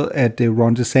pointerede, at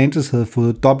Ron DeSantis havde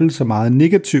fået dobbelt så meget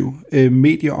negativ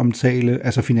medieomtale,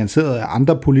 altså finansieret af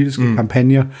andre politiske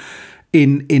kampagner,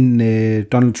 end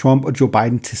Donald Trump og Joe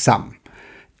Biden til sammen.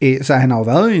 Så han har jo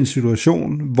været i en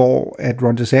situation, hvor at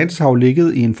Ron DeSantis har jo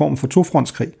ligget i en form for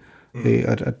tofrontskrig.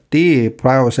 Og det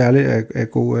plejer jo særligt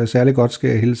at gå særlig godt, skal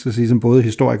jeg hilse at sige, som både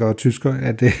historiker og tysker,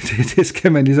 at det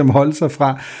skal man ligesom holde sig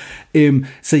fra.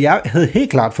 Så jeg havde helt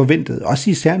klart forventet, også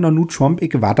især når nu Trump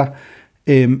ikke var der,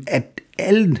 at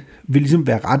alle vil ligesom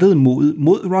være rettet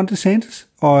mod Ron DeSantis,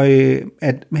 og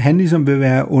at han ligesom vil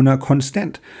være under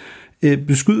konstant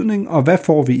beskydning, og hvad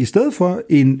får vi i stedet for?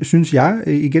 En, synes jeg,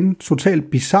 igen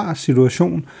totalt bizarre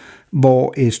situation,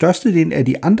 hvor størstedelen af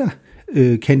de andre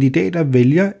kandidater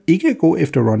vælger ikke at gå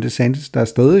efter Ron DeSantis, der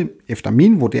stadig, efter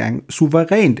min vurdering,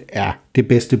 suverænt er det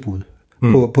bedste bud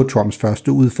på Trumps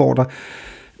første udfordrer,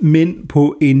 men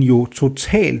på en jo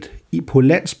totalt på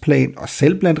landsplan og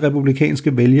selv blandt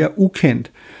republikanske vælgere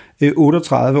ukendt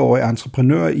 38-årig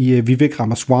entreprenør i Vivek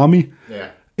Ramaswamy,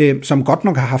 som godt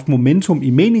nok har haft momentum i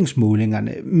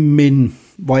meningsmålingerne, men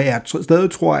hvor jeg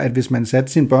stadig tror, at hvis man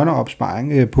satte sin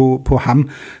børneopsparing på ham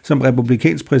som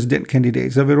republikansk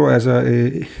præsidentkandidat, så vil du altså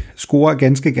score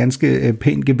ganske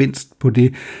pæn gevinst på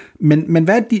det. Men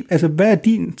hvad er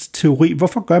din teori?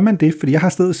 Hvorfor gør man det? Fordi jeg har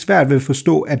stadig svært ved at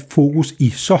forstå, at fokus i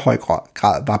så høj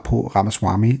grad var på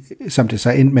Ramaswamy, som det så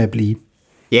endte med at blive.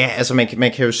 Ja, altså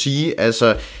man kan jo sige,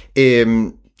 altså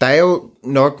der er jo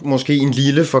nok måske en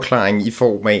lille forklaring i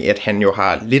form af, at han jo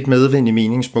har lidt medvind i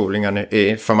meningsmålingerne.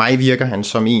 For mig virker han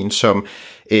som en, som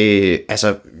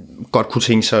godt kunne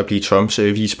tænke sig at blive Trumps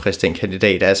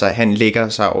vicepræsidentkandidat. Altså han lægger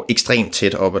sig jo ekstremt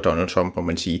tæt op af Donald Trump, må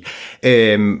man sige.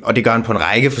 Og det gør han på en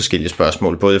række forskellige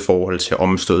spørgsmål, både i forhold til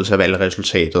omstødelse af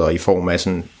valgresultatet og i form af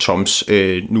sådan Trumps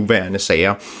nuværende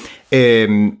sager.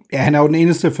 Han er jo den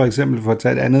eneste, for eksempel, for at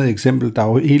tage et andet eksempel, der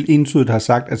jo helt entydigt har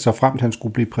sagt, at så fremt han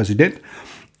skulle blive præsident,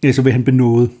 så vil han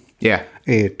benåde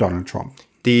Donald Trump.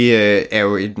 Det er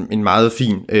jo en meget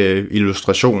fin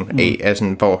illustration af, altså,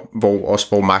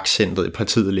 hvor magtcentret i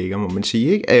partiet ligger, må man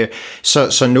sige. Ikke?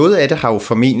 Så noget af det har jo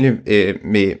formentlig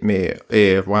med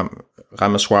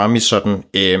Ramaswamy sådan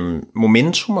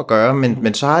momentum at gøre,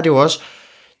 men så har det jo også,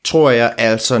 tror jeg,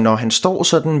 altså når han står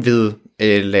sådan ved,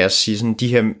 lad os sige sådan de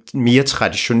her mere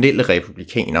traditionelle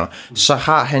republikanere, så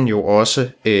har han jo også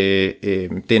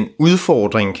den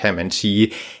udfordring, kan man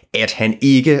sige, at han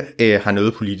ikke har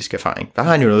noget politisk erfaring. Der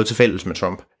har han jo noget til fælles med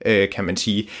Trump, kan man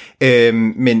sige.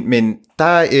 Men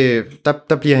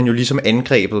der bliver han jo ligesom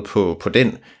angrebet på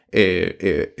den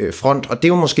front, og det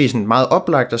er jo måske sådan meget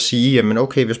oplagt at sige, jamen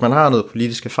okay, hvis man har noget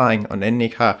politisk erfaring, og den anden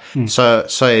ikke har,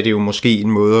 så er det jo måske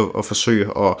en måde at forsøge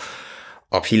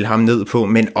at pille ham ned på,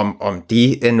 men om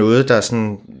det er noget, der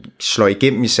sådan slår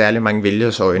igennem i særlig mange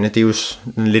vælgeres øjne, det er jo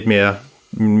lidt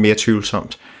mere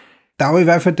tvivlsomt. Der er jo i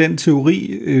hvert fald den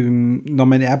teori, når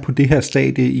man er på det her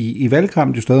stadie i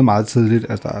valgkampen, det er jo stadig meget tidligt,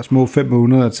 altså der er små 5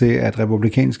 måneder til, at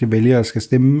republikanske vælgere skal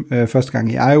stemme første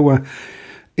gang i Iowa,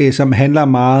 som handler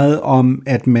meget om,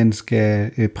 at man skal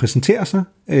præsentere sig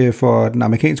for den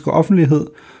amerikanske offentlighed.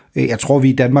 Jeg tror, vi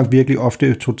i Danmark virkelig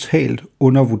ofte totalt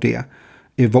undervurderer,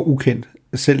 hvor ukendt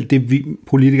selv det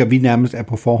politikere, vi nærmest er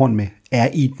på forhånd med, er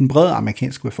i den brede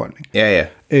amerikanske befolkning. Ja.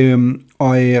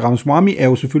 Og Ramaswamy er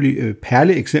jo selvfølgelig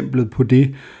perleeksemplet på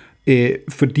det,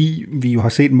 fordi vi jo har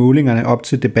set målingerne op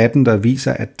til debatten, der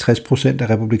viser, at 60% af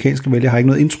republikanske vælgere har ikke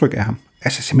noget indtryk af ham.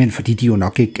 Altså simpelthen fordi de jo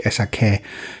nok ikke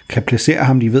kan placere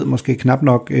ham. De ved måske knap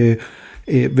nok,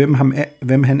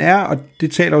 hvem han er, og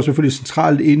det taler jo selvfølgelig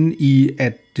centralt inde i,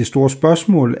 at det store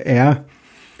spørgsmål er,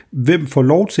 hvem får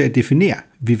lov til at definere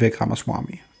Vivek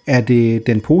Ramaswamy? Er det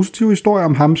den positive historie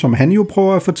om ham, som han jo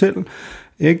prøver at fortælle?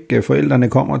 Ikke? Forældrene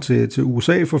kommer til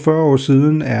USA for 40 år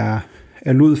siden, er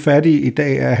ludfattig. I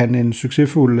dag er han en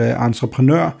succesfuld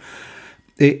entreprenør.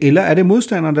 Eller er det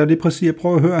modstanderen, der lige præcis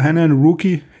prøver at høre, han er en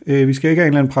rookie. Vi skal ikke have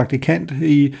en eller anden praktikant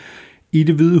i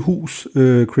Det Hvide Hus.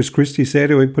 Chris Christie sagde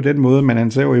det jo ikke på den måde, men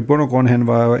han sagde jo i bund og grund, han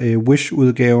var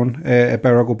Wish-udgaven af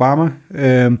Barack Obama.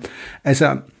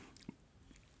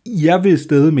 Jeg vil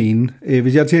stadig mene,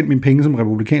 hvis jeg tjente mine penge som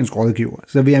republikansk rådgiver,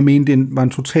 så vil jeg mene, det var en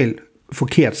totalt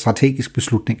forkert strategisk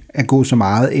beslutning at gå så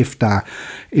meget efter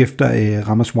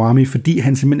Ramaswamy, fordi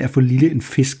han simpelthen er for lille en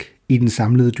fisk i den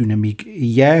samlede dynamik.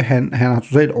 Ja, han har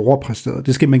totalt overpræsteret.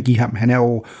 Det skal man give ham. Han er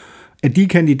jo af de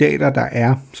kandidater, der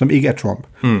er, som ikke er Trump,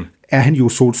 er han jo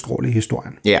solstråle i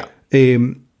historien. Yeah.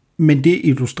 Men det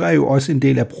illustrerer jo også en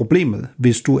del af problemet,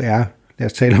 hvis du er, lad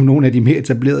os tale om nogle af de mere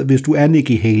etablerede, hvis du er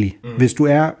Nikki Haley, hvis du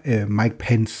er Mike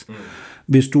Pence,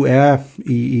 hvis du er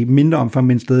i mindre omfang,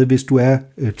 men stadig, hvis du er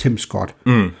Tim Scott.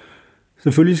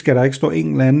 Selvfølgelig skal der ikke stå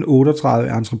en eller anden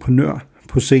 38 entreprenør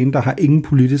på scenen, der har ingen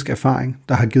politisk erfaring,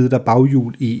 der har givet dig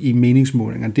baghjul i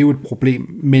meningsmålinger. Det er jo et problem,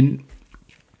 men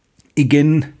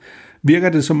igen virker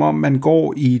det som om, man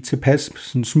går i tilpas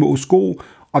sådan små sko,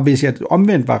 Og hvis jeg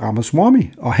omvendt var Ramaswamy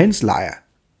og hans lejr,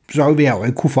 så vil jeg jo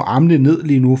ikke kunne få armene ned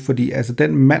lige nu, fordi altså,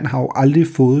 den mand har jo aldrig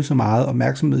fået så meget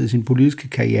opmærksomhed i sin politiske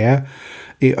karriere,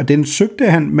 og den søgte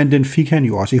han, men den fik han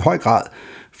jo også i høj grad,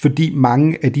 fordi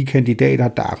mange af de kandidater,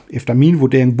 der efter min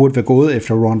vurdering burde være gået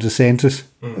efter Ron DeSantis,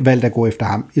 valgte at gå efter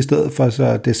ham, i stedet for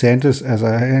så DeSantis, altså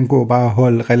han kunne bare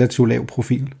holde relativt lav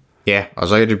profil. Ja, og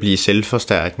så kan det blive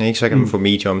selvforstærkende, ikke? Så kan man få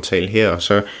medieomtale her, og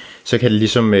så kan det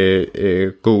ligesom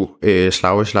gå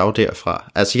slag i slag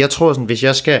derfra. Altså jeg tror sådan, hvis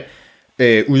jeg skal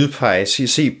udpege,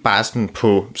 se bare sådan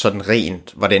på sådan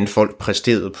rent, hvordan folk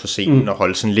præsterede på scenen, og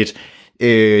holde sådan lidt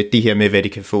det her med, hvad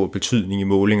det kan få betydning i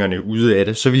målingerne ude af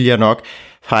det, så vil jeg nok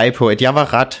pege på, at jeg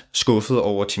var ret skuffet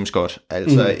over Tim Scott.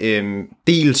 Altså,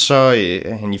 dels så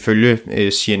han ifølge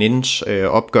CNN's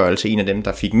opgørelse en af dem,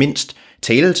 der fik mindst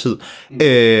taletid,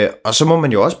 og så må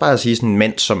man jo også bare sige sådan en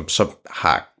mand, som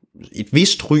har et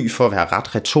vist ry for at være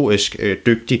ret retorisk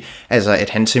dygtig, altså at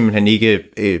han simpelthen ikke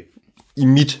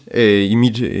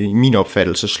i min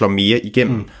opfattelse slår mere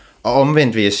igennem. Og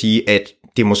omvendt vil jeg sige, at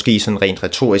det måske sådan rent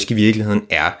retorisk i virkeligheden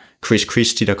er Chris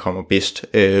Christie, der kommer bedst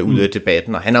ud af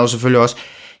debatten. Og han har jo selvfølgelig også,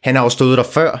 han har jo stået der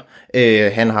før,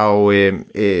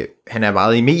 han er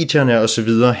meget i medierne og så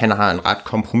videre, han har en ret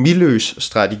kompromisløs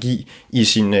strategi i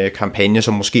sin kampagne,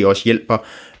 som måske også hjælper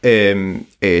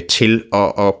til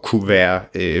at kunne være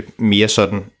mere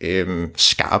sådan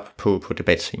skarp på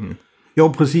debatscenen. Jo,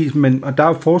 præcis, og der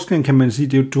er forskellen, kan man sige,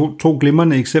 det er jo to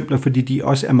glimrende eksempler, fordi de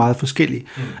også er meget forskellige.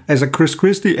 Altså Chris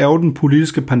Christie er jo den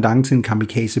politiske pendant til en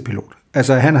kamikaze-pilot.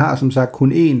 Altså han har som sagt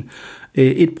kun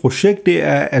et projekt, det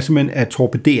er simpelthen at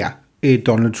torpedere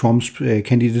Donald Trumps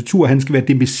kandidatur. Han skal være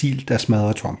det missil, der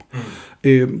smadrer Trump.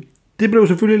 Det blev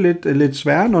selvfølgelig lidt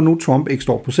sværere, når nu Trump ikke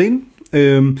står på scenen.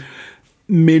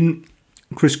 Men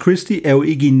Chris Christie er jo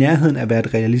ikke i nærheden af at være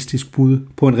et realistisk bud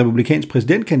på en republikansk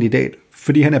præsidentkandidat,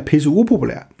 fordi han er pisse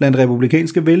upopulær blandt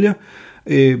republikanske vælgere,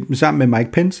 sammen med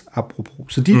Mike Pence, apropos.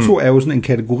 Så de to er jo sådan en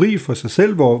kategori for sig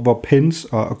selv, hvor Pence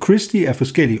og Christie af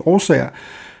forskellige årsager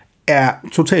er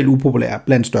totalt upopulære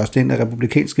blandt størstedelen af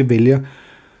republikanske vælgere.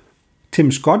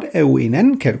 Tim Scott er jo en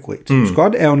anden kategori. Tim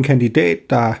Scott er jo en kandidat,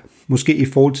 der måske i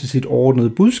forhold til sit overordnede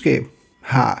budskab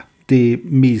har det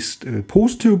mest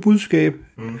positive budskab,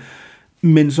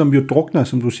 men som jo drukner,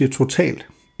 som du siger, totalt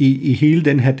i hele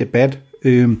den her debat.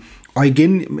 Og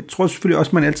igen, jeg tror selvfølgelig også,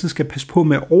 at man altid skal passe på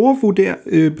med at overvurdere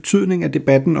betydningen af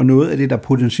debatten, og noget af det, der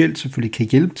potentielt selvfølgelig kan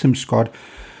hjælpe Tim Scott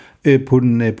på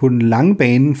den lange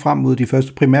bane frem mod de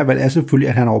første primærvalg, er selvfølgelig,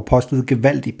 at han har postet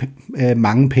gevaldigt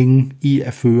mange penge i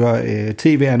at føre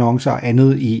tv-annoncer og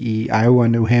andet i Iowa og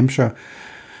New Hampshire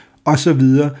og så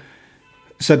videre.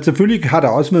 Så selvfølgelig har der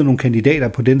også været nogle kandidater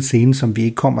på den scene, som vi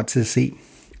ikke kommer til at se.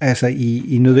 Altså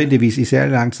i nødvendigvis i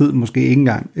særlig lang tid, måske ikke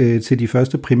engang til de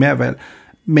første primærvalg.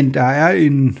 Men der er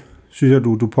synes jeg,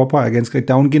 du påpeger ganske rigtigt,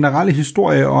 der er en generel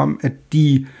historie om, at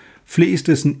de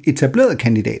fleste sådan etablerede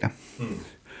kandidater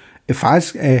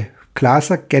faktisk klarer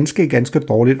sig ganske, ganske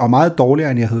dårligt, og meget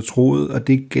dårligere, end jeg havde troet, og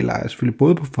det gælder selvfølgelig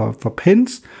både for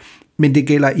Pence, men det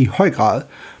gælder i høj grad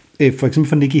for eksempel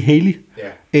for Nikki Haley,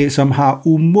 som har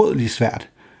umådeligt svært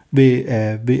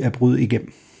ved at bryde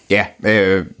igennem.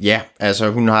 Ja,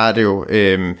 altså hun har det jo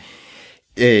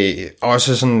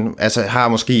også sådan, altså har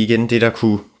måske igen det, der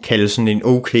kunne kalde sådan en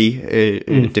okay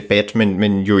debat,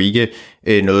 men jo ikke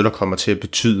noget, der kommer til at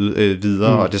betyde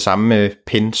videre, og det samme med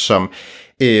Pence, som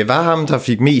var ham, der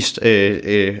fik mest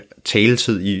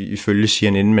taletid ifølge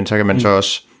CNN, men så kan man så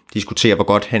også diskutere, hvor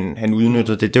godt han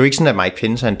udnyttede det. Det er jo ikke sådan, at Mike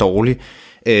Pence er en dårlig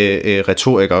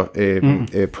retoriker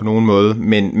på nogen måde,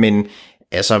 men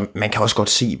altså, man kan også godt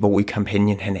se, hvor i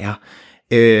kampagnen han er.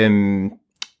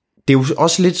 Det er jo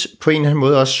også lidt på en eller anden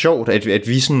måde også sjovt, at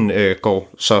vi sådan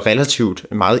går så relativt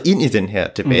meget ind i den her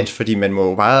debat, fordi man må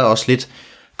jo bare også lidt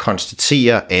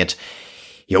konstatere, at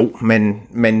jo,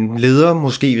 man leder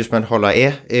måske, hvis man holder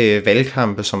af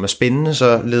valgkampe, som er spændende,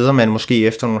 så leder man måske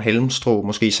efter nogle halmstrå,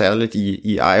 måske særligt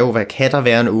i Iowa. Kan der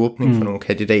være en åbning for nogle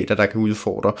kandidater, der kan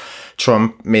udfordre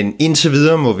Trump? Men indtil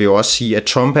videre må vi jo også sige, at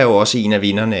Trump er jo også en af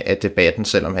vinderne af debatten,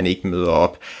 selvom han ikke møder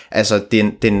op. Altså,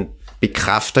 den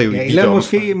bekræfter jo... Ja, eller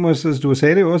måske, du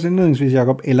sagde det jo også indledningsvis,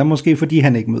 Jakob, eller måske fordi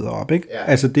han ikke møder op, ikke?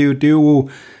 Ja. Altså, det er jo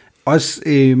også,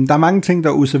 der er mange ting, der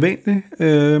er usædvanlige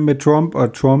med Trump,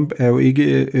 og Trump er jo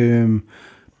ikke...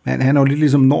 Han er jo lidt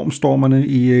ligesom normstormerne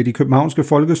i de københavnske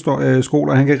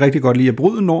folkeskoler. Han kan rigtig godt lide at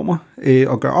bryde normer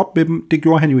og gøre op med dem. Det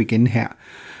gjorde han jo igen her.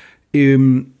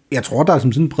 Jeg tror, der er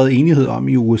som sådan en bred enighed om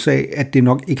i USA, at det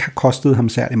nok ikke har kostet ham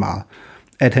særlig meget,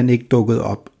 at han ikke dukkede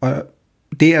op. Og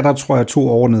det er der, tror jeg, 2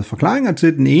 overordnede forklaringer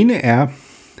til. Den ene er,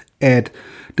 at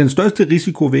den største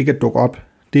risiko ved ikke at dukke op,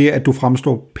 det er, at du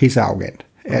fremstår pissearrogant.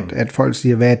 At folk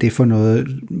siger, hvad er det for noget?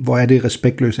 Hvor er det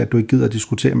respektløst, at du ikke gider at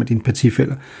diskutere med dine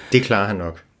partifæller? Det klarer han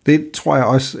nok. Det tror jeg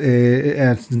også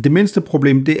er det mindste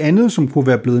problem. Det andet, som kunne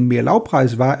være blevet mere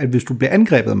lavpris, var, at hvis du bliver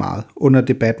angrebet meget under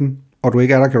debatten, og du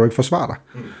ikke er der, kan du ikke forsvare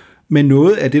dig. Men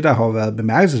noget af det, der har været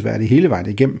bemærkelsesværdigt hele vejen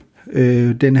igennem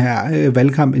den her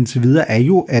valgkamp indtil videre, er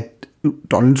jo, at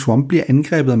Donald Trump bliver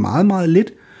angrebet meget, meget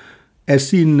lidt af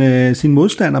sin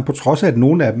modstander, på trods af, at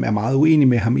nogle af dem er meget uenige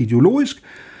med ham ideologisk,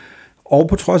 og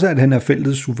på trods af, at han er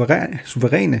feltets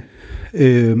suveræne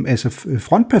altså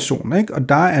frontperson, ikke? Og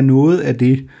der er noget af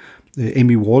det,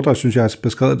 Amy Walter, synes jeg har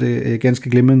beskrevet det ganske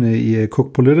glimrende i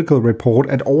Cook Political Report,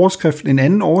 at en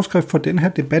anden overskrift for den her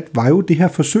debat var jo det her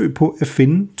forsøg på at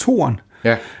finde toren.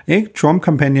 Ja.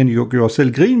 Trump-kampagnen jo gjorde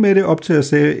selv grin med det op til at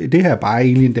sige, det her er bare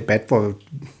egentlig en debat, hvor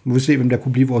vi se, hvem der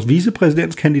kunne blive vores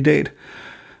vicepræsidentskandidat.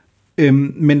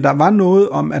 Men der var noget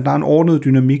om, at der er en ordnet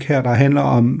dynamik her, der handler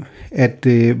om, at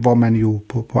hvor man jo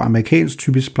på amerikansk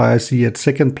typisk plejer at sige, at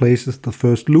second place is the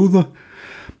first loser,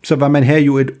 så var man her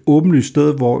jo et åbenlyst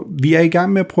sted, hvor vi er i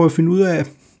gang med at prøve at finde ud af,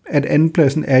 at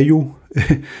andenpladsen er jo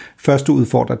første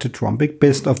udfordrer til Trump, ikke?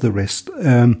 Best of the rest.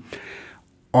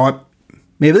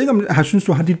 Men jeg ved ikke, om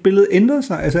du har dit billede ændret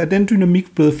sig? Altså er den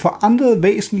dynamik blevet forandret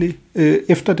væsentligt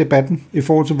efter debatten i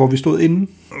forhold til, hvor vi stod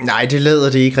inde? Nej, det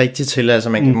lader det ikke rigtigt til. Altså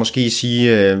man kan måske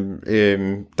sige,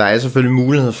 der er selvfølgelig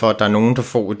mulighed for, at der er nogen, der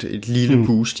får et lille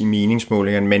boost i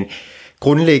meningsmålingerne, men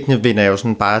grundlæggende vender jeg jo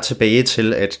sådan bare tilbage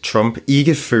til, at Trump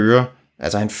ikke fører,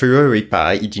 altså han fører jo ikke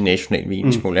bare i de nationale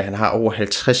meningsmålinger, han har over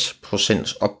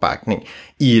 50% opbakning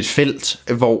i et felt,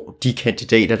 hvor de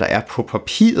kandidater, der er på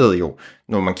papiret jo,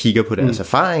 når man kigger på deres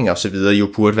erfaringer og så videre, jo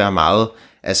burde være meget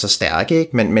stærke,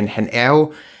 ikke? Men han er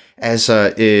jo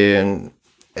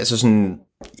sådan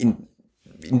en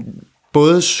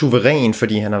både suveræn,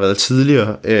 fordi han har været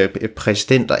tidligere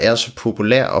præsident og er så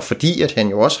populær, og fordi at han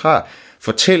jo også har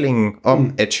fortællingen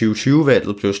om, at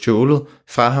 2020-valget blev stjålet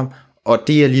fra ham, og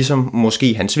det er ligesom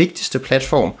måske hans vigtigste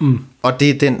platform, og det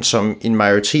er den, som en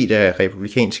majoritet af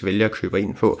republikanske vælgere køber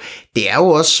ind på. Det er jo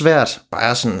også svært,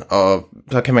 bare sådan, og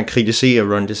så kan man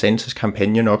kritisere Ron DeSantis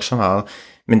kampagne nok så meget,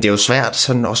 men det er jo svært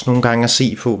sådan også nogle gange at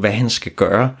se på, hvad han skal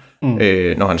gøre,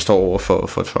 når han står over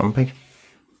for Trump, ikke?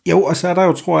 Jo, og så er der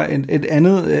jo, tror jeg, et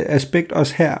andet aspekt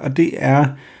også her, og det er,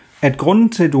 at grunden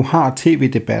til, at du har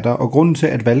tv-debatter, og grunden til,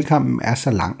 at valgkampen er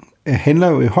så lang, handler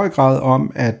jo i høj grad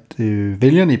om, at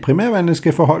vælgerne i primærvalgene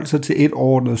skal forholde sig til et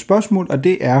overordnet spørgsmål, og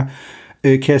det er,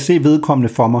 kan jeg se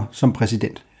vedkommende for mig som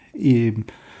præsident?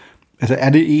 Altså er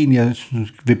det en, jeg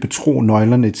vil betro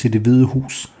nøglerne til Det Hvide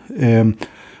Hus?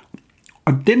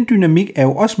 Og den dynamik er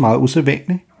jo også meget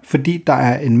usædvanlig, fordi der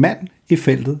er en mand i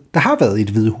feltet, der har været i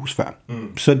Det Hvide Hus før.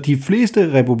 Så de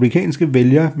fleste republikanske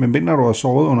vælgere, medmindre du har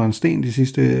sovet under en sten de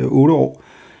sidste 8 år,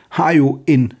 har jo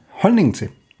en holdning til.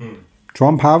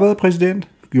 Trump har været præsident.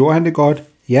 Gjorde han det godt?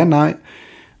 Ja, nej.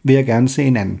 Vil jeg gerne se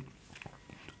en anden.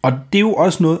 Og det er jo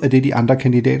også noget af det, de andre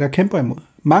kandidater kæmper imod.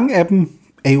 Mange af dem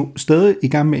er jo stadig i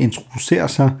gang med at introducere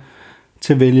sig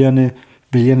til vælgerne.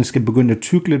 Vælgerne skal begynde at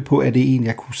tygge lidt på, at det er en,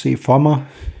 jeg kunne se for mig.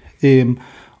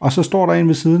 Og så står der en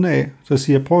ved siden af, så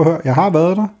siger, prøv at høre, jeg har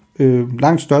været der.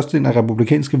 Langt størstedelen af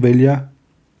republikanske vælgere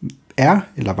er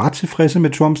eller var tilfredse med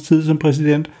Trumps tid som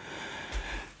præsident.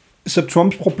 Så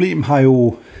Trumps problem har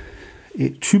jo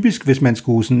typisk, hvis man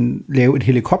skulle sådan lave et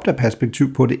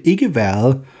helikopterperspektiv på det, ikke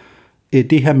været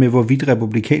det her med, hvorvidt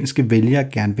republikanske vælgere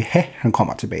gerne vil have, han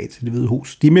kommer tilbage til Det Hvide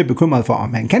Hus. De er mere bekymrede for,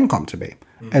 om han kan komme tilbage.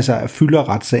 Altså, fylder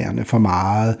retssagerne for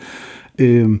meget.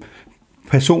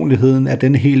 Personligheden er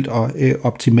den helt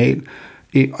optimal.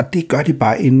 Og det gør det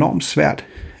bare enormt svært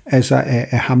altså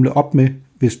at hamle op med,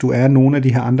 hvis du er nogle af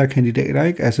de her andre kandidater,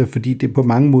 ikke? Altså, fordi det på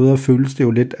mange måder føles det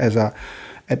jo lidt, altså,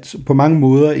 at på mange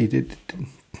måder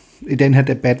i den her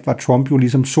debat var Trump jo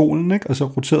ligesom solen, ikke? Og så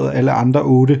roterede alle andre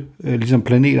 8, ligesom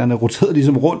planeterne, roterede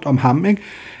ligesom rundt om ham, ikke?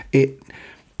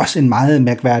 Også en meget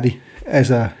mærkværdig,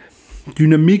 altså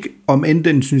dynamik, om end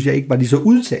den, synes jeg ikke var lige så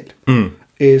udtalt,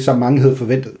 som mange havde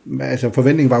forventet. Altså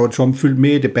forventningen var jo, at Trump fyldte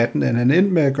mere i debatten, end han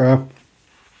endte med at gøre,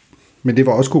 men det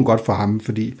var også kun godt for ham,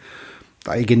 fordi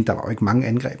der var jo ikke mange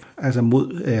angreb, altså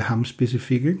mod ham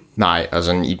specifikt, ikke? Nej,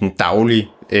 altså i den daglige,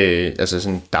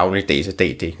 dagligdags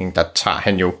dækning, der tager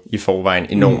han jo i forvejen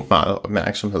enormt meget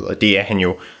opmærksomhed, og det er han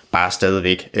jo bare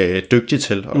stadigvæk dygtig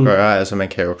til at gøre. Altså man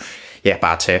kan jo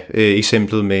bare tage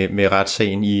eksemplet med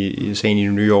retssagen i sagen i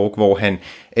New York, hvor han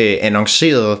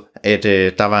annoncerede, at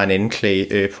der var en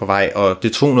anklage på vej, og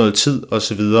det tog noget tid og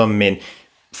så videre, men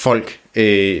folk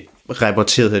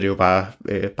rapporterede det jo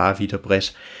bare vidt og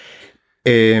bredt.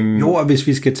 Jo, og hvis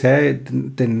vi skal tage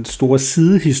den store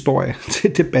sidehistorie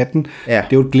til debatten, det er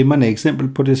jo et glimrende eksempel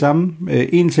på det samme.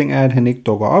 En ting er, at han ikke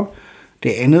dukker op. Det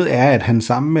andet er, at han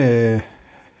sammen med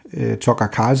Tucker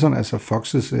Carlson, altså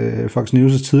Fox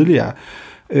News' tidligere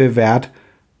vært,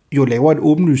 jo laver et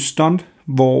åbenlyst stunt,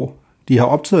 hvor de har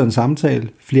optaget en samtale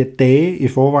flere dage i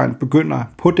forvejen, begynder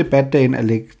på debatdagen at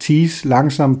lægge tease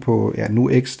langsomt på,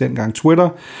 nu X, dengang Twitter,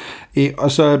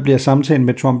 og så bliver samtalen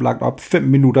med Trump lagt op 5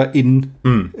 minutter inden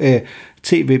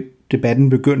tv-debatten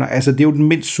begynder. Altså, det er jo den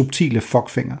mindst subtile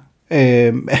fuckfinger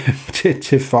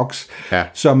til Fox,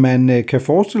 som man kan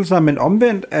forestille sig, men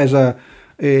omvendt, altså,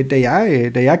 da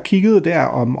jeg kiggede der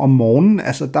om morgenen,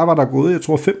 altså, der var der gået, jeg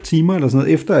tror, 5 timer eller sådan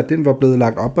noget, efter at den var blevet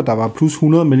lagt op, og der var plus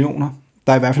 100 millioner,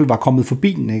 der i hvert fald var kommet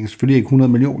forbi den, ikke? Selvfølgelig ikke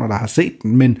 100 millioner, der har set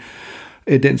den, men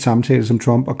den samtale, som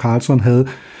Trump og Carlson havde.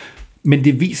 Men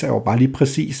det viser jo bare lige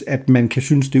præcis, at man kan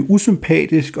synes, det er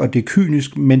usympatisk, og det er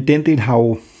kynisk, men den del har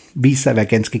jo vist sig at være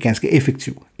ganske, ganske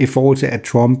effektiv, i forhold til, at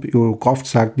Trump jo groft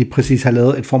sagt lige præcis har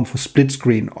lavet et form for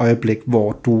split-screen øjeblik,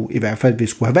 hvor du i hvert fald vil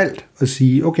skulle have valgt at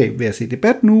sige, okay, vil jeg se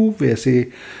debat nu, vil jeg se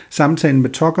samtalen med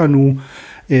Tucker nu,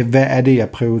 hvad er det, jeg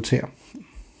prioriterer?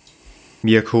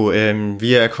 Mirco,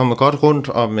 vi er kommet godt rundt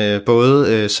om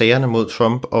både sagerne mod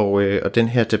Trump og den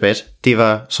her debat. Det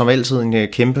var som altid en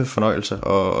kæmpe fornøjelse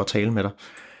at tale med dig.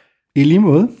 I lige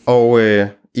måde. Og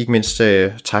ikke mindst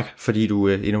tak, fordi du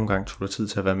endnu en gang tog dig tid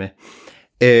til at være med.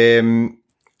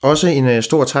 Også en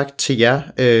stor tak til jer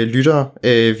lyttere.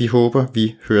 Vi håber,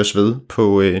 vi høres ved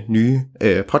på nye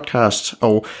podcasts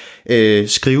og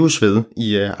skrives ved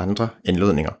i andre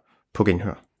anledninger. På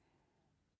genhør.